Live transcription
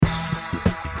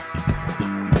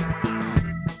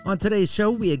On today's show,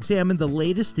 we examine the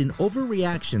latest in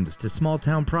overreactions to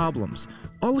small-town problems.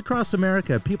 All across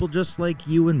America, people just like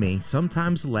you and me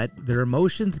sometimes let their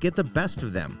emotions get the best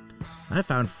of them. I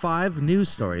found 5 news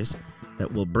stories that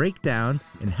we'll break down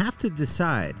and have to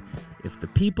decide if the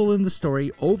people in the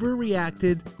story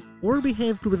overreacted or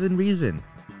behaved within reason.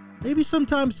 Maybe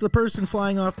sometimes the person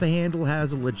flying off the handle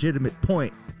has a legitimate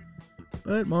point,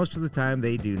 but most of the time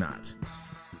they do not.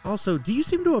 Also, do you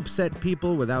seem to upset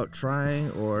people without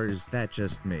trying, or is that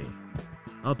just me?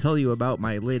 I'll tell you about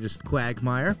my latest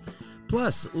quagmire.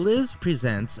 Plus, Liz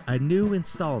presents a new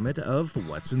installment of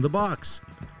What's in the Box.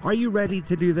 Are you ready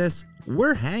to do this?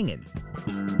 We're hanging.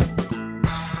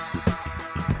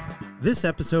 This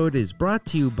episode is brought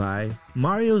to you by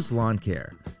Mario's Lawn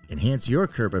Care. Enhance your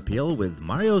curb appeal with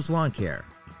Mario's Lawn Care.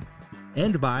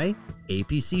 And by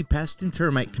APC Pest and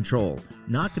Termite Control,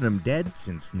 knocking them dead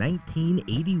since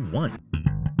 1981.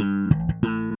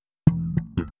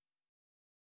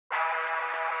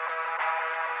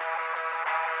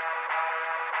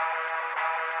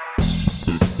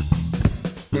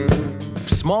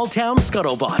 Small Town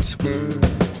Scuttlebutt.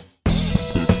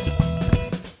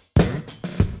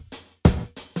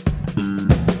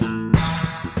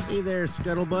 Hey there,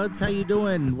 Scuttlebuds. How you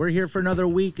doing? We're here for another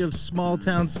week of Small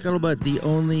Town Scuttlebutt, the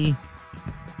only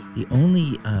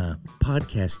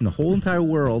podcast in the whole entire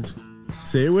world.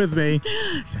 Say it with me.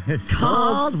 It's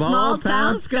called Small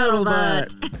Town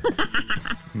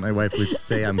Scuttlebutt. My wife would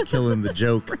say I'm killing the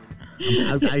joke.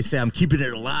 I say I'm keeping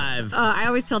it alive. I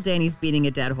always tell Danny he's beating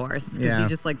a dead horse because Yeah. he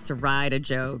just likes to ride a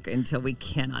joke until we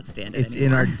cannot stand it It's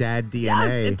anymore. in our dad DNA.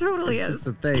 Yes, it totally It's is. just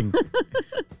the thing.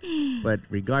 But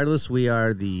regardless, we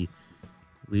react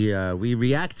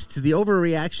to the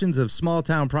overreactions of small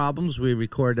town problems. We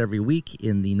record every week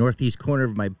in the northeast corner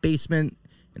of my basement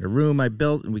in a room I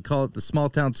built, and we call it the Small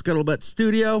Town Scuttlebutt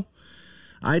Studio.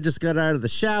 I just got out of the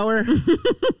shower.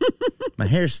 My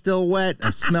hair's still wet.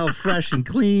 I smell fresh and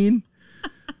clean.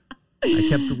 I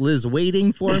kept Liz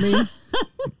waiting for me.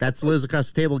 That's Liz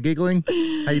across the table giggling.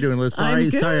 How you doing, Liz? Sorry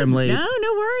I'm late. No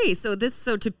worries. So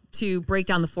to break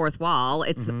down the fourth wall,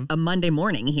 it's a Monday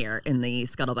morning here in the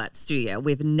Scuttlebutt studio.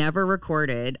 We've never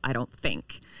recorded, I don't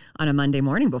think, on a Monday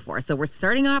morning before. So we're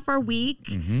starting off our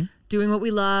week, doing what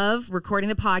we love, recording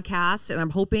the podcast, and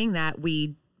I'm hoping that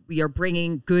we are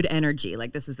bringing good energy.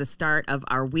 Like this is the start of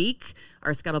our week.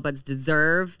 Our Scuttlebuds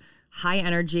deserve high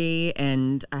energy,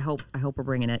 and I hope we're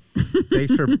bringing it.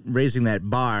 Thanks for raising that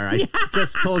bar. I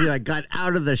just told you I got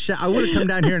out of the shower. I would have come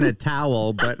down here in a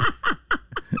towel, but...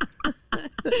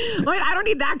 Wait, I don't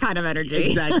need that kind of energy.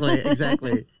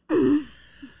 Exactly.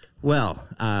 Well,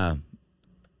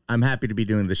 I'm happy to be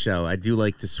doing the show. I do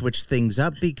like to switch things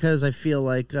up because I feel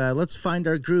like let's find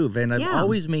our groove. And I've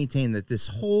always maintained that this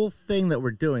whole thing that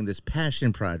we're doing, this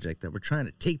passion project that we're trying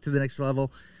to take to the next level,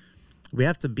 we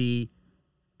have to be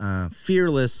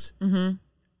fearless in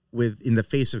the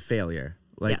face of failure.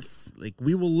 Like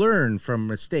we will learn from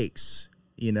mistakes.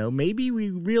 You know, maybe we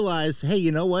realize, hey,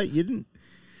 you know what? The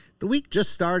week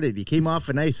just started. You came off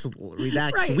a nice,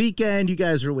 relaxed weekend. You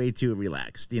guys are way too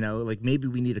relaxed. You know, like maybe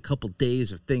we need a couple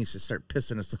days of things to start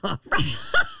pissing us off.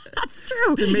 That's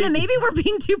true. Maybe we're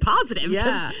being too positive.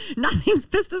 Yeah. Nothing's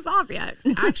pissed us off yet.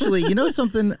 Actually, you know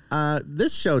something?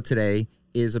 This show today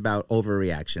is about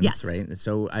overreactions, right? And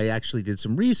so I actually did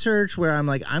some research where I'm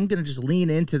like, I'm going to just lean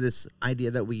into this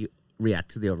idea that we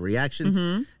react to the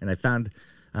overreactions. And I found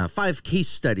 5 case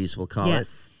studies, we'll call it.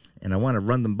 And I want to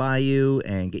run them by you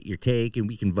and get your take, and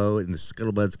we can vote, and the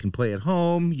Scuttlebuds can play at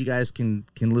home. You guys can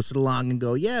listen along and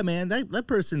go, yeah, man, that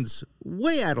person's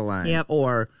way out of line. Yep.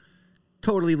 Or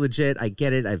totally legit. I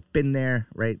get it. I've been there,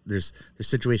 right? There's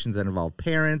situations that involve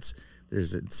parents.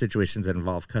 There's situations that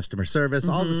involve customer service,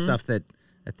 all the stuff that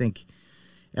I think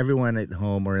everyone at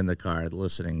home or in their car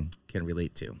listening can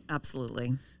relate to.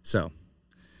 Absolutely. So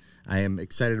I am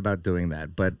excited about doing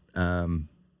that, but I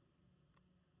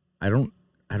don't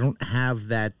have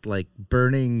that like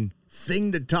burning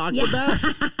thing to talk about.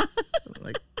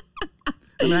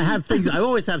 I have things. I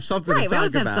always have something to talk about. We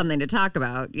always have something to talk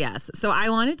about. Yes. So I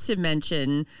wanted to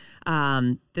mention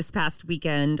this past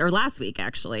weekend, or last week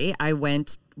actually, I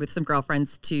went with some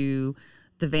girlfriends to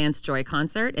the Vance Joy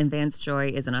concert, and Vance Joy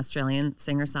is an Australian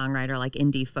singer-songwriter, like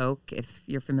indie folk, if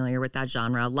you're familiar with that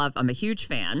genre. I'm a huge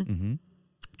fan.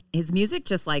 His music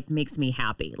just like makes me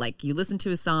happy. Like you listen to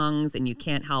his songs and you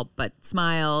can't help but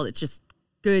smile. It's just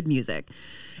good music.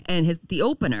 And the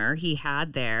opener he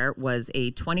had there was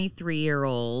a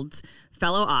 23-year-old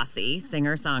fellow Aussie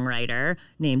singer-songwriter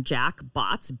named Jack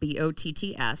Botts,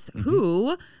 Botts,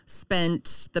 who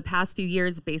spent the past few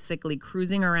years basically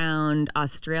cruising around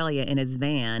Australia in his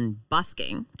van,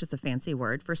 busking, which is a fancy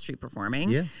word for street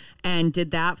performing, and did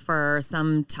that for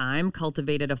some time,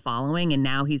 cultivated a following, and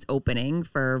now he's opening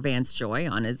for Vance Joy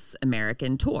on his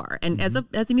American tour. And as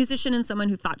a musician and someone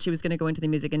who thought she was going to go into the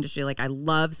music industry, like I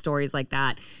love stories like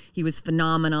that. He was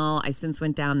phenomenal. I since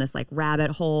went down this like rabbit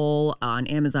hole on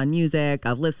Amazon Music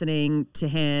of listening to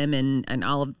him and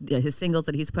all of his singles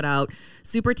that he's put out.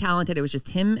 Super talented. It was just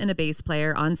him and a bass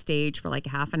player on stage for like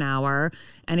half an hour.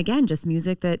 And again, just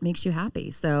music that makes you happy.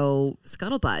 So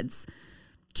Scuttlebuds,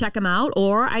 check them out.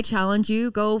 Or I challenge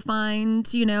you, go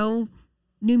find, new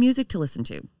music to listen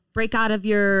to. Break out of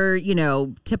your,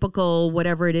 typical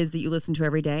whatever it is that you listen to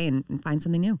every day and find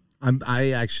something new. I'm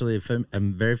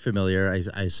very familiar.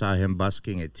 I saw him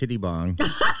busking at Titty Bong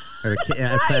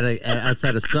outside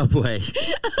a Subway.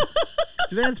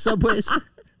 Do they have Subways?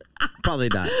 Probably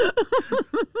not.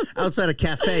 Outside a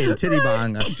cafe in Titty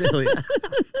Bong, Australia.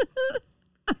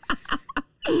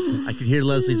 I could hear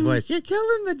Leslie's voice. You're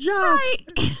killing the joke. Right.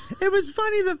 It was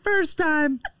funny the first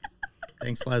time.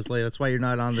 Thanks, Leslie. That's why you're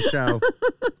not on the show.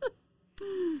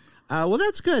 Well,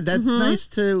 that's good. That's nice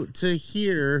to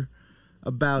hear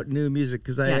about new music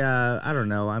because I don't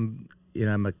know. I'm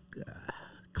a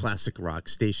classic rock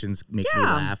stations make me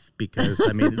laugh because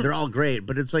they're all great,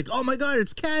 but it's like, oh my God,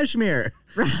 it's Kashmir.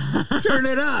 Turn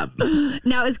it up.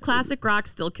 Now, is classic rock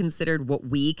still considered what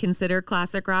we consider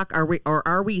classic rock?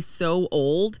 Are we so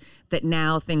old that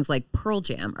now things like Pearl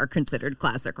Jam are considered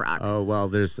classic rock? Oh well,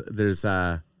 there's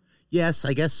yes,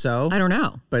 I guess so. I don't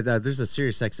know, but there's a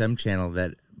Sirius XM channel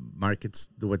that markets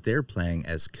what they're playing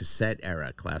as cassette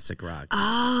era classic rock.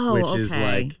 Oh, which is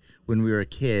like when we were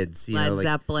kids, Led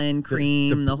Zeppelin,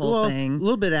 Cream, the whole thing. A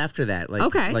little bit after that,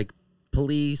 like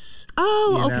Police.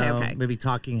 Oh, okay. Maybe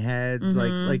Talking Heads.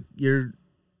 Like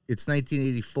it's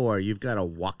 1984. You've got a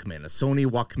Walkman, a Sony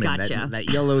Walkman, gotcha.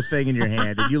 that yellow thing in your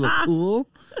hand, and you look cool.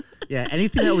 Yeah,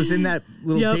 anything that was in that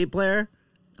little tape player.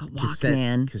 A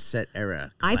Walkman. Cassette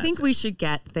era. Classic. I think we should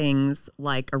get things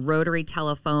like a rotary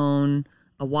telephone,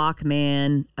 a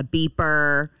Walkman, a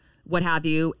beeper, what have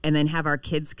you, and then have our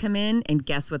kids come in and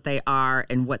guess what they are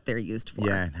and what they're used for.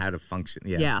 Yeah, and how to function.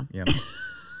 Yeah.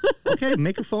 Okay,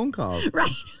 make a phone call.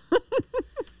 Right.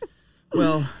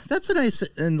 Well, that's a nice,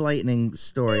 enlightening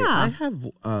story. Yeah. I have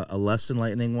a less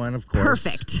enlightening one, of course.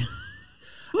 Perfect.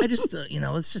 I just,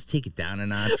 let's just take it down a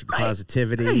notch with the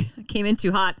positivity. I came in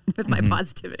too hot with my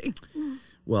positivity.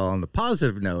 Well, on the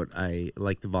positive note, I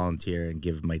like to volunteer and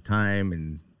give my time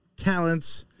and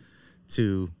talents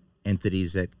to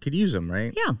entities that could use them,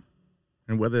 right? Yeah.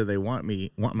 And whether they want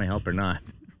my help or not.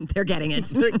 They're getting it.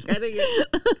 They're getting it.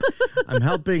 I'm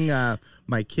helping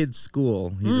my kid's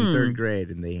school. He's in third grade,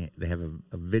 and they have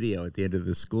a video at the end of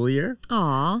the school year.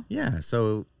 Aw. Yeah,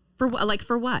 so. For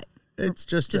what? It's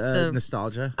just a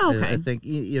nostalgia. Oh, okay. I think,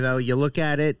 you look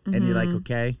at it and you're like,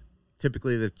 okay.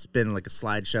 Typically, it's been like a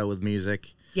slideshow with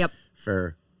music. Yep.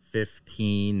 For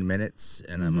 15 minutes.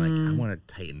 And I'm like, I want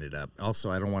to tighten it up.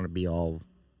 Also, I don't want to be all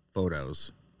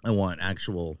photos. I want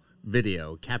actual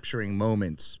video capturing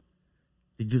moments.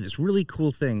 They do this really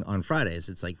cool thing on Fridays.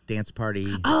 It's like dance party.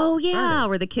 Oh, yeah. Friday.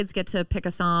 Where the kids get to pick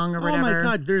a song or whatever. Oh, my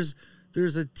God. There's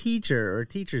a teacher or a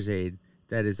teacher's aide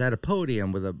that is at a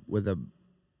podium with a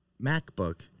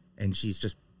MacBook, and she's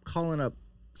just calling up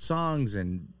songs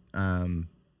and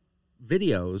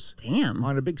videos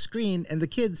on a big screen. And the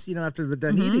kids, after they're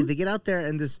done eating, they get out there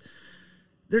and it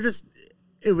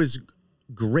was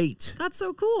great. That's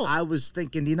so cool. I was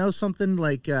thinking, something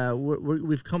like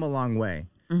we've come a long way.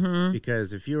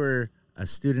 Because if you were a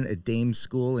student at Dames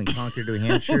School in Concord, New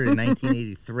Hampshire in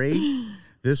 1983,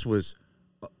 this was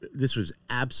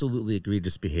absolutely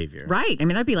egregious behavior. Right. I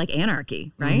mean, that'd be like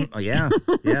anarchy, right? Oh, yeah.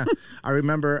 Yeah. I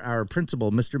remember our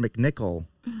principal, Mr. McNichol,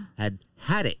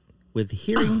 had it with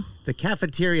hearing the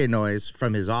cafeteria noise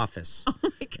from his office. Oh, my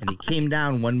God. And he came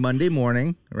down one Monday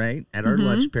morning, right, at our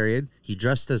lunch period. He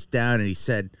dressed us down and he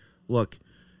said, look,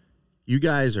 you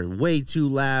guys are way too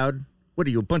loud. What are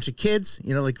you, a bunch of kids?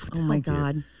 Oh, my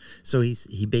God. So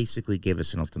he basically gave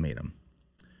us an ultimatum.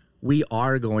 We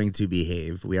are going to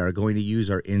behave. We are going to use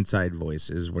our inside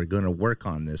voices. We're going to work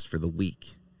on this for the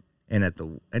week. And at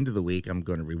the end of the week, I'm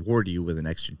going to reward you with an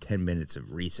extra 10 minutes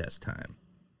of recess time.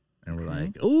 And we're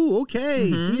like, oh, okay,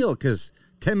 deal. Because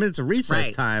 10 minutes of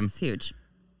recess time. It's huge.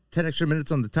 10 extra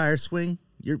minutes on the tire swing.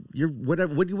 You're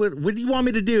whatever. What do you want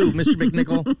me to do, Mr.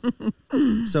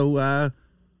 McNichol? So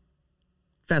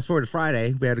fast forward to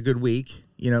Friday. We had a good week.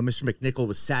 Mr. McNichol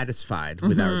was satisfied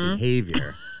with our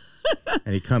behavior.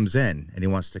 And he comes in and he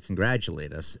wants to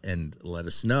congratulate us and let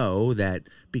us know that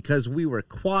because we were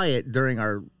quiet during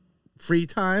our free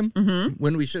time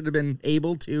when we should have been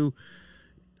able to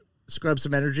scrub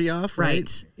some energy off,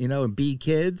 right? You know, and be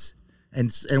kids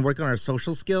and work on our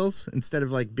social skills instead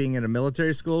of like being in a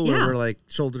military school where we're like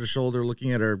shoulder to shoulder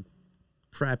looking at our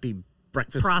crappy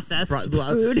breakfast processed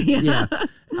food. Yeah.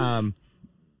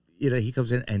 You know, he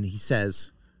comes in and he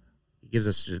says, he gives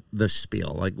us the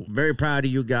spiel, like, very proud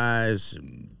of you guys.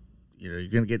 And, you know, you're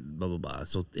going to get blah, blah, blah.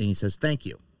 So, and he says, thank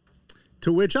you.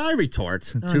 To which I retort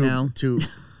to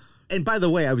and by the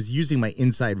way, I was using my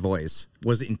inside voice,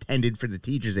 was intended for the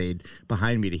teacher's aide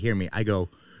behind me to hear me. I go,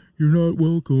 you're not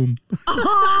welcome.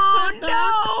 Oh,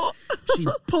 no. She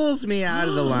pulls me out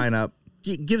of the lineup,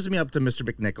 gives me up to Mr.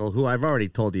 McNichol, who I've already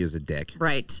told you is a dick.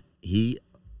 Right. He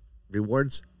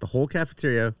rewards the whole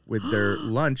cafeteria with their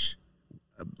lunch.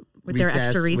 With their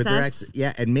extra recess?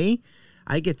 And me,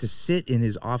 I get to sit in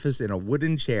his office in a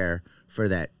wooden chair for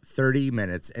that 30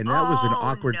 minutes. And that was an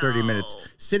awkward 30 minutes.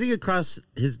 Sitting across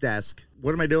his desk.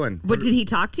 What am I doing? What, did he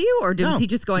talk to you? Or was he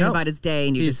just going about his day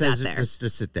and you just sat there?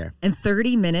 Just sit there. And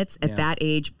 30 minutes at that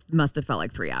age must have felt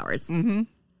like 3 hours. Mm-hmm.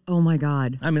 Oh, my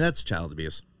God. I mean, that's child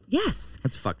abuse. Yes.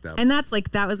 That's fucked up. And that's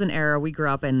like, that was an era we grew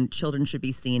up in. Children should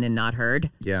be seen and not heard.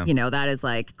 Yeah. You know, that is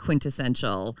like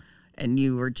quintessential. And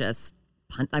you were just,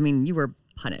 you were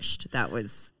punished. That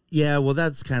was. Yeah, well,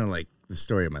 that's kind of like the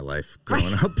story of my life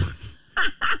growing up.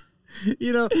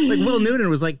 You know, like Will Noonan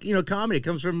was like, you know, comedy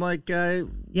comes from like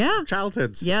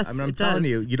childhoods. Yes, I mean, I'm telling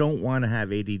you, you don't want to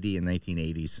have ADD in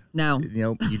 1980s. No. You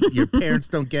know, your parents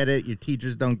don't get it. Your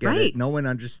teachers don't get it. No one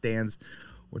understands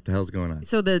what the hell's going on.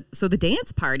 So the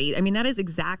dance party, I mean, that is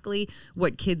exactly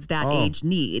what kids that age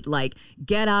need. Like,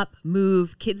 get up,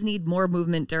 move. Kids need more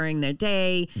movement during their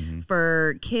day.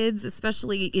 For kids,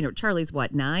 especially, you know, Charlie's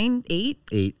what, 9, 8?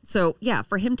 8. So, yeah,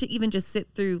 for him to even just sit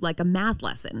through like a math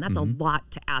lesson, that's a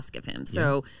lot to ask of him.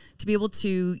 So to be able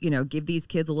to, you know, give these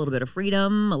kids a little bit of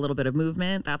freedom, a little bit of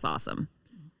movement, that's awesome.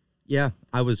 Yeah,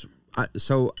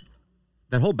 so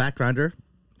that whole backgrounder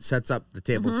sets up the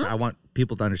table. I want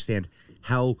people to understand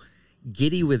how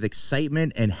giddy with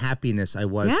excitement and happiness I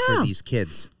was for these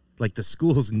kids. Like, the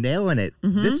school's nailing it.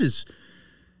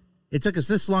 It took us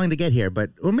this long to get here,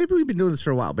 or maybe we've been doing this for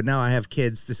a while, but now I have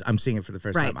kids. I'm seeing it for the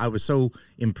first time. I was so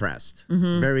impressed,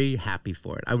 very happy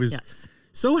for it. I was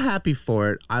so happy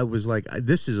for it. I was like,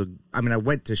 I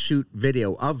went to shoot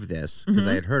video of this because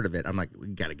I had heard of it. I'm like, we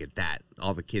got to get that.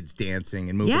 All the kids dancing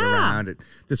and moving around.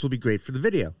 This will be great for the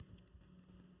video.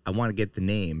 I want to get the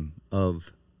name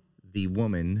of the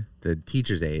woman, the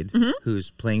teacher's aide,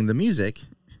 who's playing the music.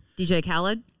 DJ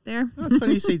Khaled there? Oh, it's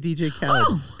funny you say DJ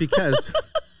Khaled because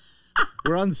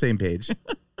we're on the same page. Of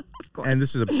course. And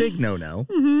this is a big no-no.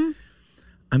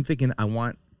 I'm thinking I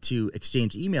want to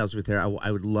exchange emails with her. I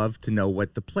would love to know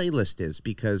what the playlist is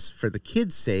because for the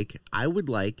kids' sake, I would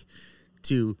like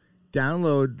to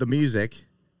download the music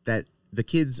that the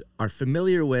kids are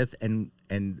familiar with and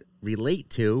relate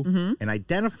to and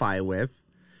identify with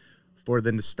for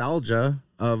the nostalgia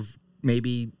of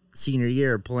maybe senior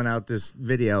year, pulling out this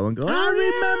video and going, I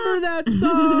remember that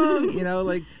song, you know,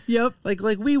 like,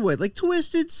 like we would, like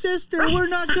Twisted Sister, we're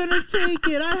not gonna take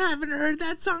it. I haven't heard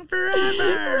that song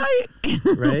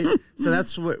forever, right? So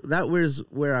that was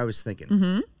where I was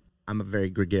thinking. I'm a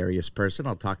very gregarious person.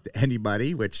 I'll talk to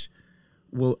anybody, which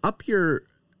will up your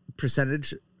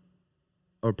percentage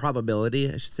or probability,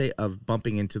 I should say, of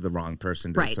bumping into the wrong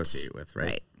person to associate with,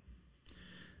 right?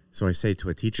 So I say to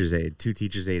a teacher's aide, 2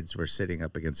 teacher's aides were sitting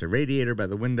up against a radiator by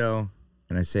the window,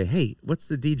 and I say, hey, what's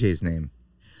the DJ's name?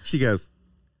 She goes,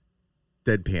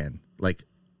 deadpan, like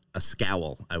a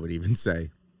scowl, I would even say.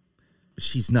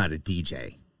 She's not a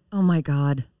DJ. Oh, my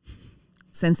God.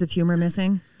 Sense of humor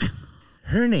missing?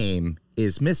 Her name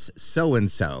is Miss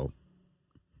So-and-so,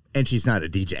 and she's not a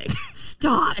DJ.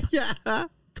 Stop. Yeah.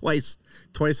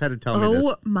 Twice had to tell me this.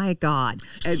 Oh, my God.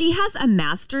 She has a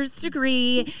master's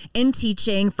degree in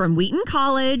teaching from Wheaton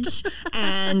College,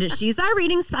 and she's our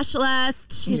reading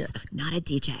specialist. She's not a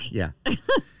DJ. Yeah.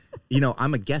 You know,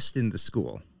 I'm a guest in the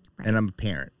school, and I'm a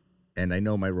parent, and I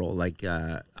know my role. Like,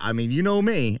 you know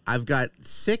me. I've got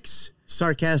 6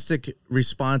 sarcastic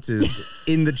responses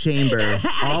in the chamber.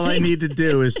 All I need to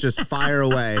do is just fire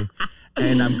away,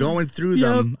 and I'm going through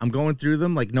them. I'm going through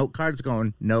them like note cards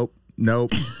going, nope.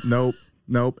 Nope.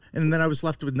 And then I was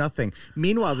left with nothing.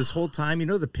 Meanwhile, this whole time, you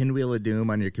know the pinwheel of doom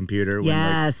on your computer?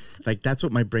 When, like that's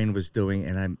what my brain was doing.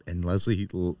 And Leslie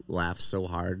laughs so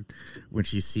hard when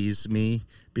she sees me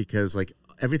because like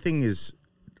everything is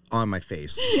on my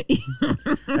face.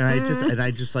 and I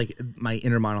just like my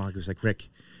inner monologue was like, Rick,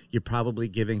 you're probably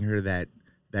giving her that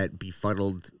that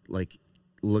befuddled like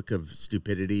look of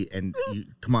stupidity, and you,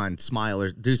 come on, smile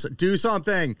or do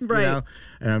something, right? You know?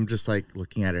 And I'm just like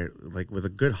looking at her like with a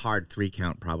good hard 3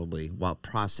 count probably while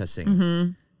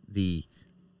processing the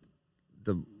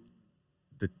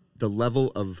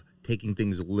level of taking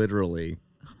things literally.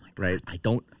 Oh my God.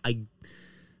 Right?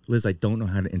 Liz, I don't know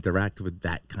how to interact with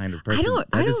that kind of person.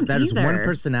 That is one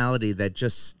personality that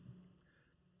just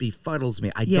befuddles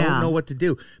me. I don't know what to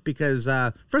do because,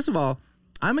 first of all,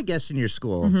 I'm a guest in your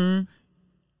school.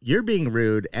 You're being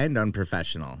rude and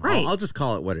unprofessional. Right. I'll just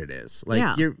call it what it is.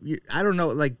 Like you're I don't know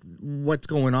like what's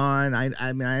going on. I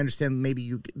mean I understand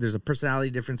maybe there's a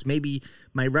personality difference. Maybe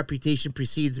my reputation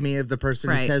precedes me of the person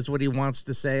who says what he wants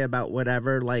to say about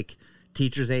whatever, like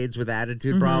teachers' aides with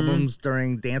attitude problems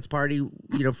during dance party,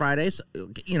 Fridays.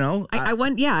 I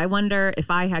wonder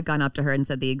if I had gone up to her and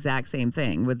said the exact same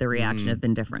thing, would the reaction have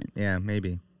been different? Yeah,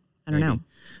 maybe. I don't know.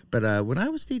 But when I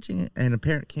was teaching and a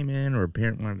parent came in or a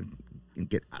parent wanted to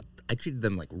I treated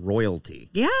them like royalty.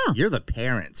 Yeah. You're the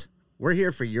parent. We're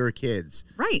here for your kids.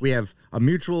 Right. We have a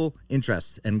mutual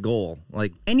interest and goal.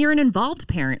 And you're an involved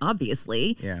parent,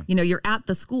 obviously. Yeah. You're at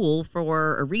the school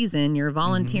for a reason. You're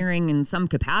volunteering in some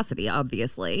capacity,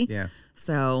 obviously. Yeah.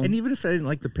 So. And even if I didn't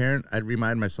like the parent, I'd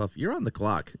remind myself, you're on the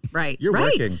clock. Right. You're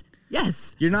working.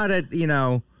 Yes. You're not at,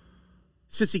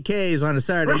 Sissy K's on a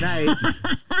Saturday night.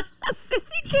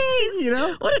 Sissy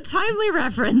K's. What a timely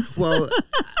reference. Well,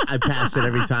 I pass it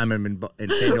every time I'm in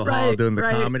Faneuil Hall doing the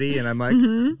comedy, and I'm like,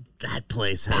 that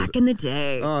place has... Back in the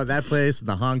day. Oh, that place in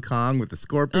the Hong Kong with the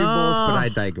Scorpion Bulls, but I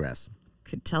digress.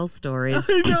 Could tell stories.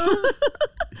 I know.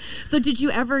 So did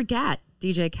you ever get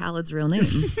DJ Khaled's real name?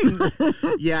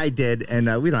 Yeah, I did, and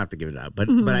we don't have to give it out. But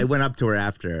I went up to her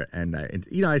after, and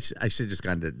I should have just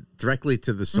gone directly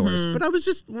to the source. But I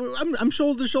was I'm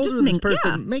shoulder to shoulder with this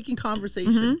person, making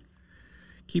conversation,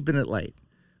 keeping it light.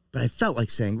 But I felt like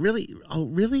saying, "Really? Oh,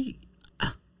 really?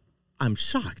 I'm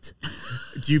shocked.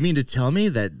 Do you mean to tell me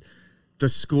that the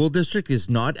school district is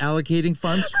not allocating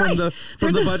funds from the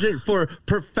budget for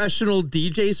professional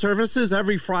DJ services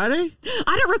every Friday?"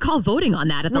 I don't recall voting on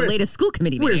that at the latest school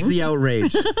committee meeting. Where's the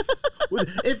outrage?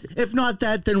 if not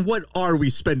that, then what are we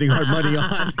spending our money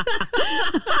on?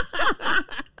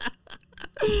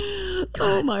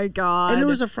 Oh my God. And it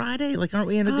was a Friday. Like, aren't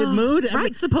we in a good mood?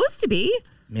 Right, supposed to be.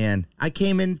 Man, I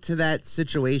came into that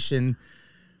situation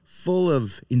full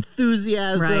of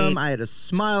enthusiasm. Right. I had a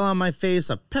smile on my face,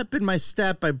 a pep in my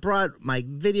step. I brought my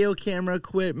video camera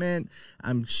equipment.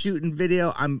 I'm shooting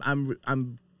video. I'm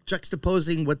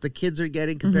juxtaposing what the kids are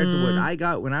getting compared to what I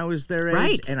got when I was their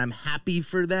age, and I'm happy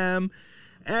for them.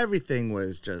 Everything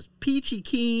was just peachy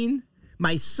keen.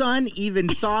 My son even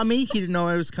saw me. He didn't know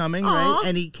I was coming, right?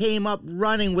 And he came up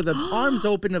running with arms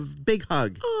open, a big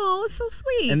hug. Oh, so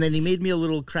sweet. And then he made me a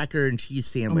little cracker and cheese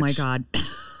sandwich. Oh, my God.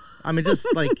 I mean, just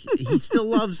like, he still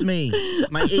loves me.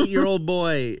 My 8-year-old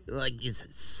boy, like, is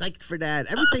psyched for dad.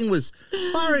 Everything was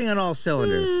firing on all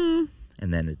cylinders.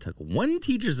 And then it took one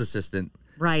teacher's assistant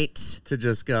to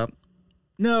just go,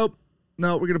 nope,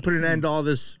 no, we're going to put an end to all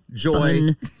this joy.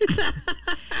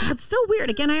 That's so weird.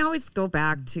 Again, I always go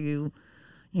back to,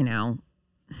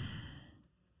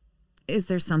 is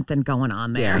there something going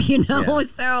on there?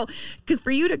 So, because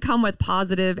for you to come with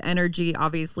positive energy,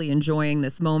 obviously enjoying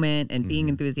this moment and being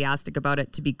enthusiastic about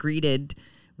it, to be greeted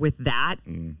with that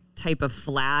type of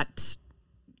flat,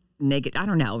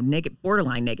 borderline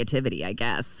negativity, I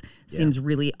guess, seems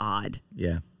really odd.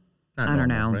 Yeah. I don't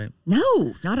know. Right?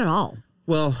 No, not at all.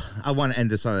 Well, I want to end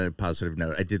this on a positive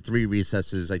note. I did 3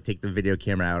 recesses. I take the video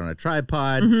camera out on a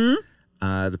tripod.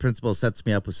 The principal sets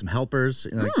me up with some helpers,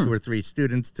 like 2 or 3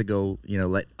 students to go,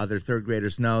 let other 3rd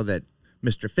graders know that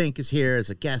Mr. Fink is here as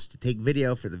a guest to take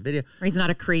video for the video. Or he's not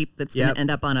a creep that's going to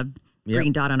end up on a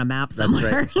green dot on a map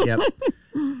somewhere. That's right. Yep.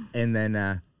 And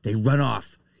then they run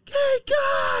off. Hey,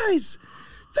 guys!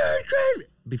 3rd grade!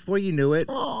 Before you knew it,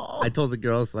 I told the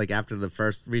girls, like, after the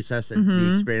first recess and the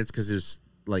experience, because it was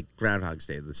like Groundhog's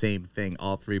Day, the same thing,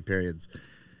 all 3 periods.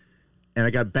 And I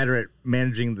got better at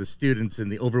managing the students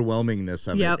and the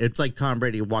overwhelmingness of it. It's like Tom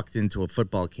Brady walked into a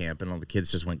football camp and all the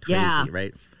kids just went crazy,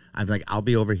 right? I'm like, I'll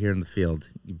be over here in the field.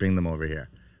 You bring them over here.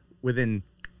 Within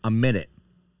a minute,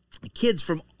 kids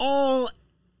from all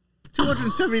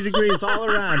 270 degrees all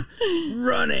around,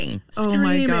 running,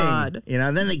 screaming. Oh, my God.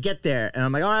 And then they get there, and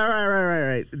I'm like, all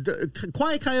right.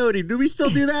 Quiet Coyote, do we still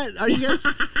do that? Do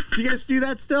you guys do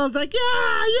that still? It's like,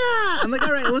 yeah. I'm like,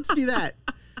 all right, let's do that.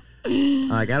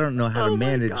 Like, I don't know how to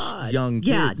manage young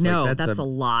kids. Yeah, no, that's a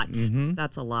lot.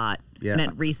 That's a lot. Yeah. And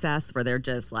at recess where they're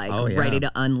just like ready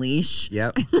to unleash.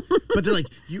 Yep. But they're like,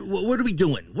 what are we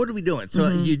doing? So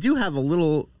you do have a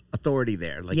little authority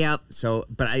there. Like, Yep. So,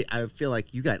 but I feel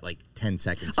like you got like 10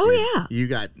 seconds. Oh, dude. yeah. You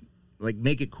got like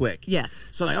make it quick. Yes.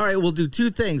 So like, all right, we'll do two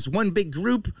things. One big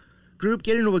group,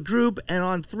 get into a group, and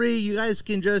on 3, you guys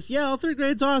can just yell, 3rd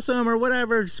grade's awesome or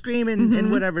whatever, scream and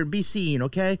whatever, be seen,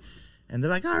 okay? And they're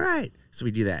like, all right. So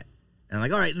we do that. And I'm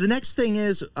like, all right, the next thing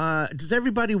is, does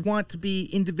everybody want to be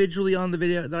individually on the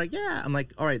video? They're like, yeah. I'm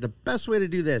like, all right, the best way to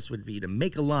do this would be to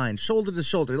make a line, shoulder to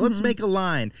shoulder. Let's make a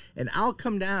line, and I'll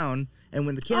come down, and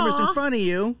when the camera's in front of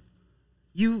you,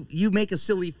 you make a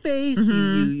silly face,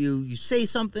 you say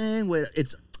something, where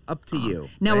it's up to you.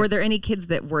 Now, right? were there any kids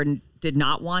that did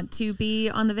not want to be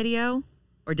on the video?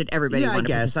 Or did everybody want to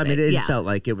guess. I mean, participate? it felt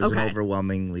like it was Okay. an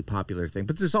overwhelmingly popular thing.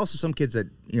 But there's also some kids that,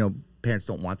 parents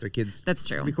don't want their kids That's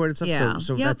true. recorded stuff. Yeah.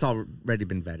 So Yep. that's already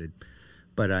been vetted.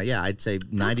 But I'd say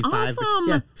 95. awesome.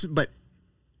 Yeah. But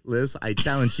Liz, I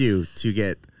challenge you to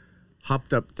get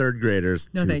hopped up 3rd graders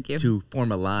thank you. to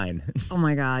form a line. Oh,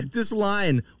 my God. This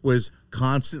line was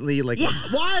constantly like,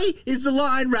 why is the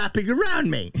line wrapping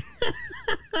around me?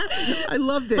 I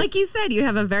loved it. Like you said, you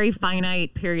have a very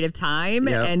finite period of time,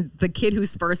 Yep. and the kid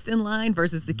who's first in line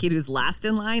versus the kid who's last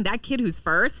in line, that kid who's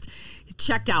first is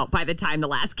checked out by the time the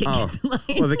last kid gets in line.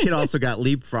 Well, the kid also got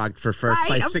leapfrogged for first Right,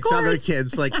 by of 6 other course.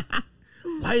 kids. Like,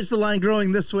 why is the line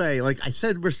growing this way? Like I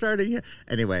said, we're starting here.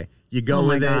 Anyway, you go Oh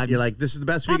my with God. it. You're like, this is the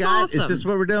best we That's got. awesome. Is this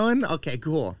what we're doing? Okay,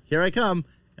 cool. Here I come.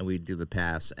 And we do the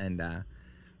pass. And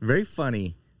very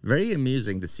funny, very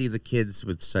amusing to see the kids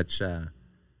with such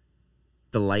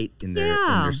delight in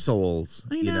their souls.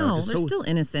 I know. just They're so- still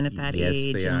innocent at that Yes,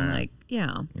 age. they and are. like,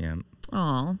 yeah. Yeah.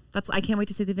 Oh, I can't wait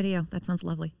to see the video. That sounds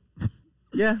lovely.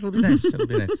 Yeah, it'll be nice. It'll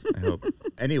be nice, I hope.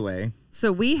 Anyway,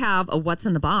 So we have a What's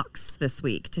in the Box this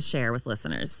week to share with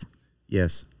listeners.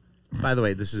 yes. By the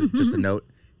way, this is just a note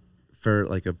for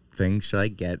like a thing. Should I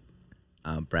get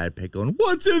Brad Pitt going,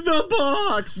 what's in the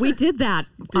box? We did that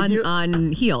you?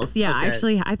 on Heels. Yeah, Okay.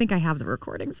 actually, I think I have the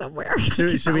recording somewhere.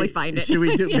 Should Probably we find it. Should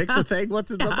we mix Yeah. a thing?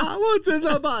 What's in the box? What's in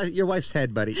the box? Your wife's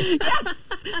head, buddy. Yes!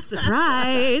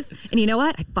 Surprise! And you know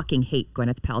what? I fucking hate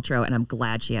Gwyneth Paltrow, and I'm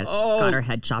glad she has got her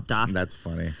head chopped off. That's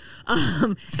funny.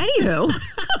 Anywho,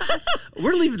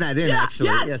 We're leaving that in, actually.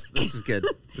 yes. Yes, this is good.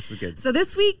 This is good. so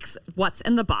this week's What's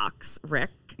in the Box, Rick,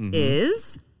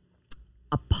 is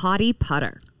a potty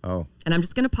putter. Oh, And I'm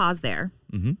just going to pause there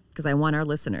because I want our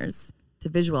listeners to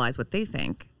visualize what they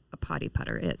think a potty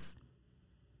putter is.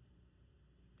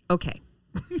 Okay.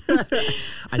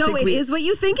 So it is what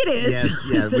you think it is. yes,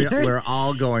 yeah. listeners. We're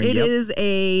all going, It yep. is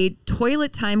a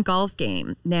toilet time golf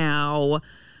game. Now,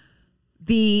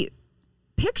 the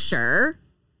picture,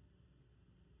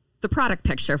 the product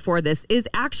picture for this is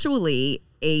actually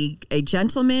a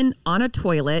gentleman on a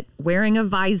toilet wearing a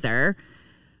visor,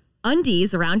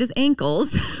 undies around his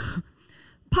ankles,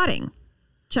 putting.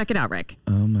 Check it out, Rick.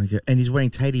 Oh, my God. And he's wearing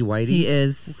tighty whities? He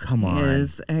is. Oh, come on. He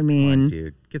is. I Come mean, on,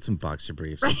 dude. Get some boxer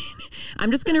briefs.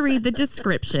 I'm just going to read the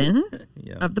description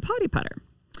Yeah. of the potty putter.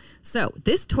 So,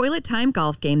 this toilet time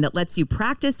golf game that lets you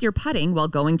practice your putting while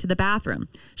going to the bathroom.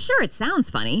 Sure, it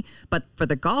sounds funny, but for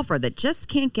the golfer that just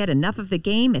can't get enough of the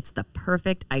game, it's the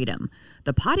perfect item.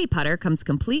 The potty putter comes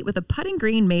complete with a putting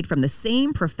green made from the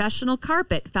same professional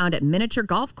carpet found at miniature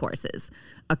golf courses,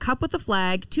 a cup with a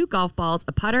flag, 2 golf balls,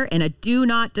 a putter, and a do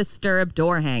not disturb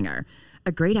door hanger.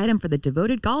 A great item for the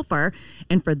devoted golfer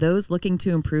and for those looking to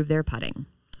improve their putting.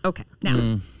 Okay,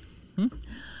 now...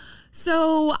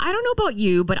 So I don't know about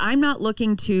you, but I'm not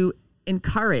looking to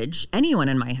encourage anyone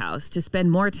in my house to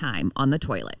spend more time on the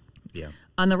toilet. Yeah.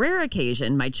 On the rare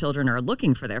occasion my children are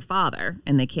looking for their father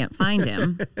and they can't find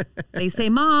him, they say,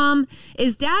 "Mom,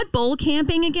 is Dad bowl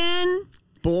camping again?"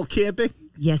 Bull camping?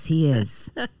 Yes, he is.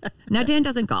 Now, Dan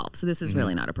doesn't golf, so this is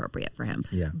really not appropriate for him.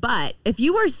 Yeah. But if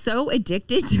you are so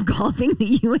addicted to golfing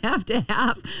that you have to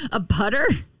have a putter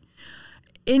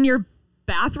in your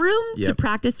bathroom to Yep.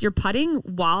 practice your putting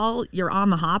while you're on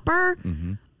the hopper,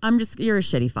 you're a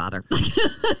shitty father.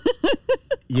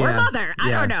 Yeah. Or mother. I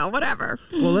Yeah. don't know, whatever.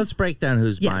 Well, let's break down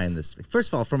who's Yes. buying this. First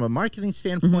of all, from a marketing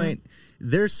standpoint,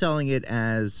 they're selling it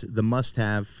as the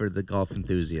must-have for the golf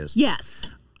enthusiast.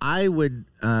 Yes. I would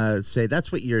say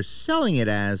that's what you're selling it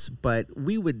as, but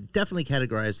we would definitely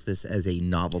categorize this as a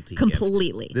novelty gift.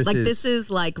 Completely. This is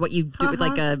like what you do with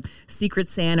like a Secret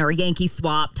Santa or a Yankee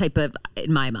Swap type of,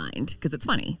 in my mind, because it's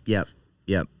funny. Yep.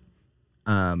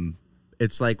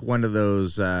 It's like one of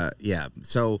those,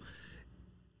 So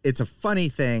it's a funny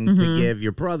thing to give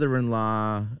your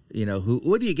brother-in-law,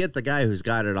 what do you get the guy who's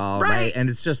got it all, right? And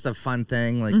it's just a fun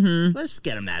thing. Like, let's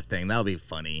get him that thing. That'll be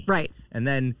funny. Right. And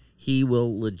then he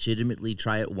will legitimately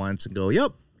try it once and go,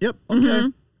 yep, okay.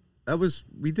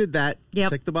 We did that. Yep.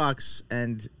 Check the box.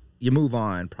 And you move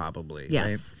on, probably. Yes.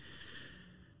 Right?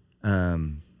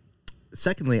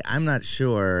 Secondly, I'm not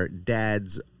sure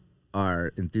dads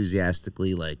are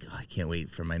enthusiastically like, I can't wait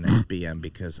for my next BM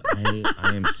because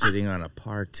I am sitting on a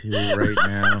par 2 right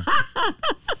now.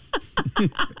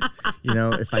 You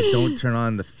know, if I don't turn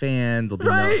on the fan, there'll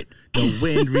be no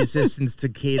wind resistance to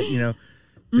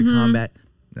combat.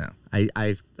 No,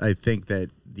 I think that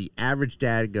the average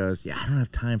dad goes, yeah, I don't have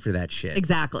time for that shit.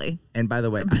 Exactly. And by the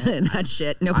way, that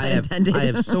shit, no pun intended. I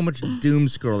have so much doom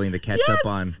scrolling to catch up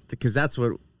on because that's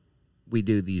what we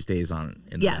do these days in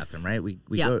the bathroom, right? We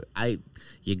go.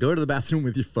 You go to the bathroom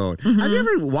with your phone. Have you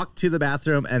ever walked to the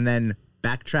bathroom and then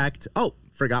backtracked? Oh,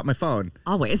 forgot my phone.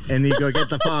 Always. And you go get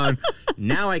the phone.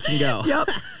 Now I can go. Yep.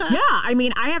 Yeah. I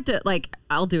mean, I have to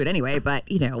I'll do it anyway, but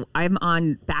I'm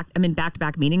in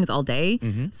back-to-back meetings all day.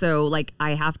 So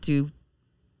I have to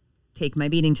take my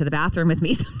meeting to the bathroom with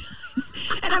me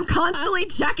sometimes. And I'm constantly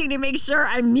checking to make sure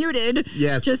I'm muted.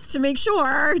 Yes. Just to make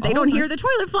sure they don't hear the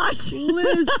toilet flush.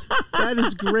 Liz, that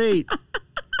is great.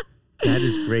 That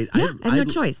is great. Yeah, I have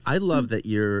no choice. I love that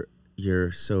you're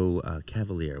so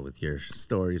cavalier with your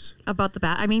stories. About the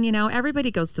bath. I mean,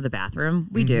 everybody goes to the bathroom.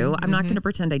 We do. I'm not going to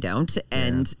pretend I don't.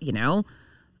 And, sometimes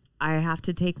I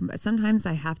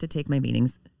have to take my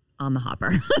meetings on the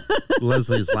hopper.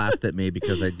 Leslie's laughed at me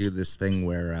because I do this thing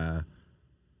where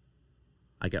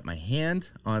I got my hand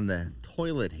on the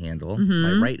toilet handle,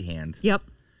 my right hand. Yep.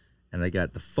 And I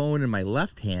got the phone in my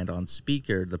left hand on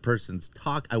speaker. The person's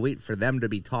I wait for them to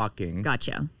be talking.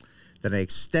 Gotcha. Then I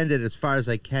extend it as far as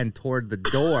I can toward the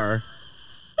door.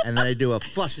 And then I do a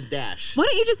flush and dash. Why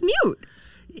don't you just mute?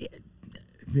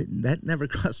 That never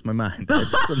crossed my mind.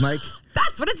 I'm like,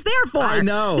 that's what it's there for. I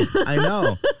know.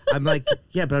 I'm like,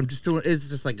 yeah, but I'm just doing. It's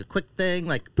just like a quick thing,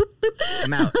 like boop, boop,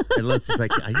 I'm out. And Let's just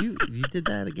like, you did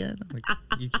that again? I'm like,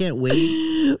 you can't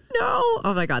wait. No.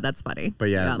 Oh my God, that's funny. But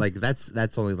yeah,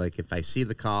 that's only like if I see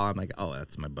the call, I'm like, oh,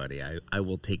 that's my buddy. I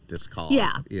will take this call.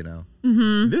 Yeah.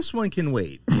 This one can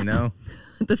wait.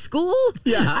 The school?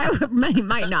 Yeah. I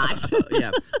might not.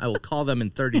 Yeah. I will call them in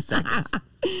 30 seconds.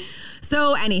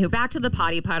 So, anywho, back to the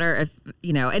potty putter.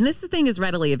 And this thing is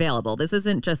readily available. This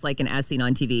isn't just like an as seen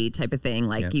on TV type of thing.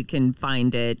 You can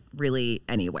find it really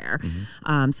anywhere.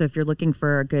 So, if you're looking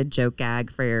for a good joke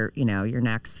gag for your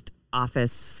next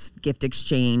office gift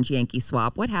exchange, Yankee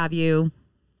swap, what have you,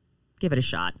 give it a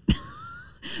shot.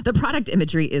 The product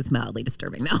imagery is mildly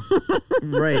disturbing, though.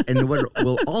 Right, and what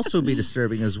will also be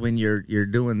disturbing is when you're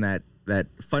doing that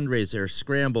fundraiser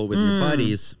scramble with your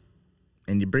buddies.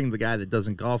 And you bring the guy that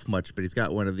doesn't golf much, but he's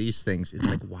got one of these things. It's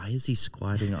like, why is he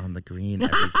squatting on the green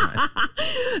every time? I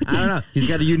don't know. He's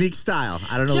got a unique style.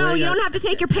 I don't know. Joe, you don't have to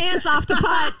take your pants off to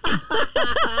putt.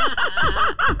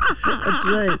 That's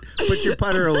right. Put your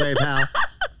putter away, pal.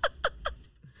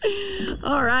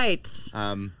 All right.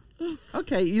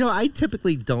 Okay. I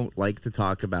typically don't like to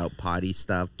talk about potty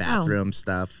stuff, bathroom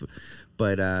stuff,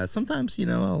 but sometimes,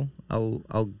 I'll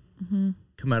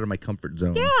come out of my comfort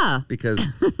zone. Yeah. Because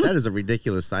that is a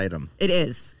ridiculous item. It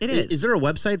is. It is. Is there a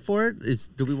website for it?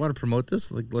 Do we want to promote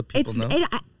this? Let people know?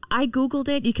 I Googled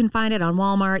it. You can find it on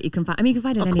Walmart. You can find it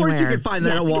anywhere. Of course you can find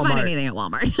that at Walmart. You can find anything at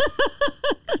Walmart.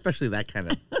 Especially that kind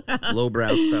of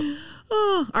lowbrow stuff.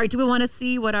 Oh, all right. Do we want to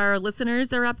see what our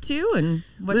listeners are up to and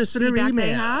what listener feedback emails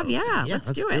they have? Yeah,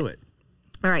 let's do it.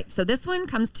 All right. So this one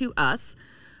comes to us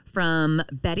from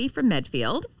Betty from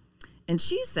Medfield. And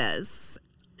she says,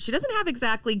 she doesn't have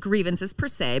exactly grievances per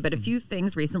se, but a few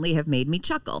things recently have made me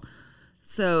chuckle.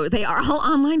 So they are all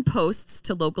online posts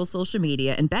to local social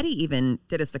media. And Betty even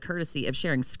did us the courtesy of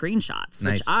sharing screenshots,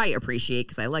 which I appreciate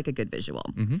because I like a good visual.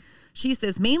 She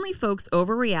says, mainly folks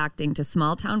overreacting to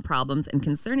small town problems and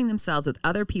concerning themselves with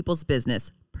other people's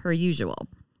business per usual.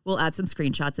 We'll add some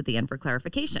screenshots at the end for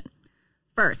clarification.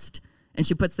 First, and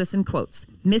she puts this in quotes,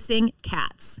 missing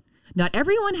cats. Not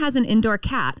everyone has an indoor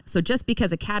cat, so just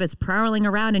because a cat is prowling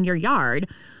around in your yard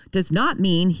does not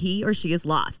mean he or she is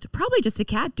lost. Probably just a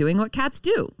cat doing what cats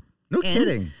do. No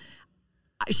kidding.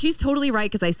 She's totally right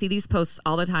because I see these posts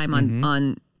all the time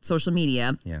on social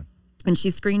media. Yeah. And she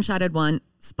screenshotted one,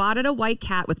 spotted a white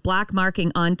cat with black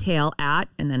marking on tail at,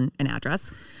 and then an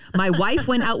address. My wife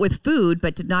went out with food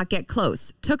but did not get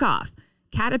close. Took off.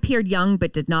 Cat appeared young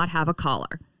but did not have a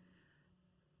collar.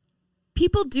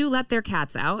 People do let their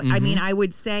cats out. I mean, I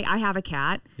would say I have a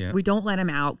cat. Yeah. We don't let him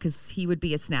out because he would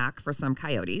be a snack for some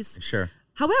coyotes. Sure.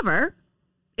 However,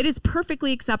 it is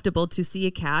perfectly acceptable to see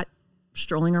a cat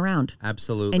strolling around.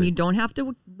 Absolutely. And you don't have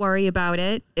to worry about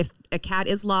it. If a cat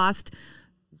is lost,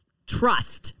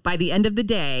 trust by the end of the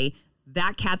day,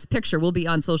 that cat's picture will be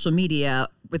on social media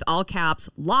with all caps,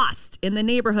 lost in the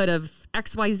neighborhood of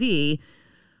XYZ.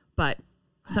 But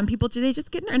some people, they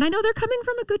just get, and I know they're coming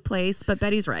from a good place, but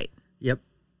Betty's right. Yep.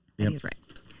 Eddie's right.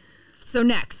 So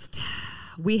next,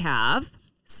 we have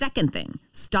second thing.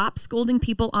 Stop scolding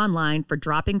people online for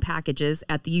dropping packages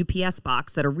at the UPS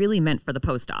box that are really meant for the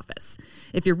post office.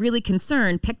 If you're really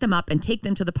concerned, pick them up and take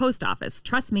them to the post office.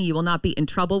 Trust me, you will not be in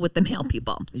trouble with the mail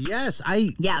people. Yes,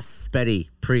 Betty,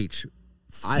 preach.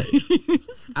 I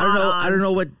don't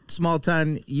know what small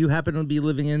town you happen to be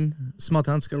living in, small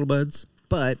town Scuttlebuds,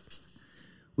 but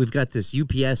we've got this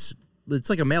UPS. It's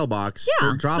like a mailbox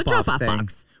for drop-off thing,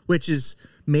 box. Which is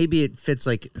maybe it fits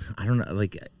like, I don't know,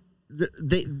 like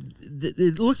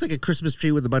it looks like a Christmas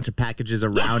tree with a bunch of packages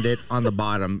around it on the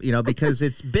bottom, because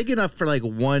it's big enough for like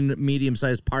one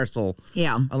medium-sized parcel.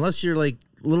 Yeah. Unless you're like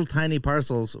little tiny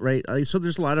parcels, right? So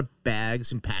there's a lot of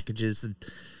bags and packages, and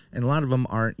a lot of them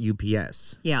aren't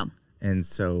UPS. Yeah. And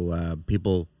so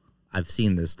people, I've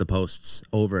seen the posts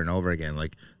over and over again,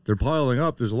 like they're piling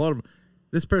up. There's a lot of,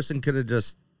 this person could have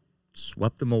just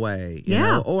swept them away, you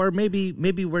know? Or maybe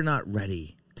we're not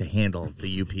ready to handle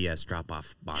the UPS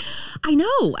drop-off box. I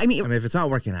know. I mean, if it's not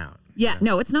working out. Yeah,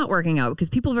 no, it's not working out because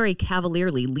people very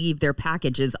cavalierly leave their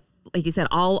packages, like you said,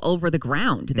 all over the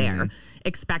ground there,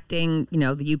 expecting,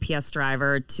 the UPS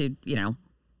driver to,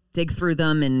 dig through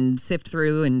them and sift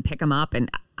through and pick them up.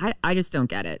 And I just don't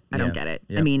get it. I don't get it.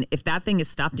 Yep. I mean, if that thing is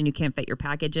stuffed and you can't fit your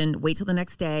package in, wait till the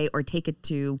next day or take it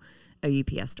to a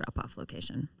UPS drop-off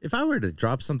location. If I were to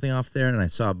drop something off there and I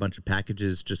saw a bunch of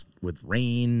packages just with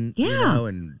rain,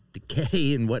 and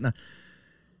decay and whatnot,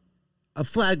 a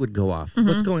flag would go off.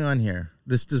 What's going on here?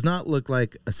 This does not look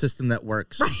like a system that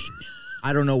works. Right.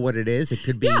 I don't know what it is. It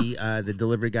could be the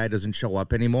delivery guy doesn't show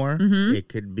up anymore. It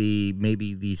could be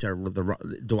maybe these are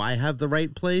do I have the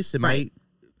right place? Am I?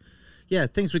 Yeah,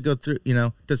 things would go through,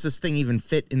 does this thing even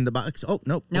fit in the box? Oh,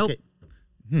 nope. Okay.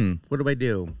 What do I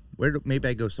do? Maybe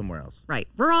I go somewhere else. Right.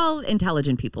 We're all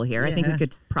intelligent people here. I think we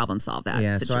could problem solve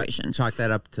that situation. So chalk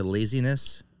that up to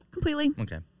laziness? Completely.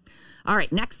 Okay. All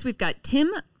right. Next, we've got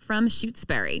Tim from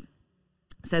Shutesbury.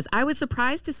 Says, I was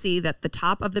surprised to see that the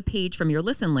top of the page from your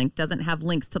listen link doesn't have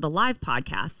links to the live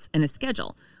podcasts and a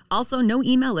schedule. Also, no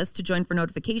email list to join for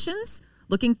notifications.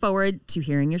 Looking forward to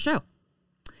hearing your show.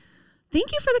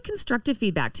 Thank you for the constructive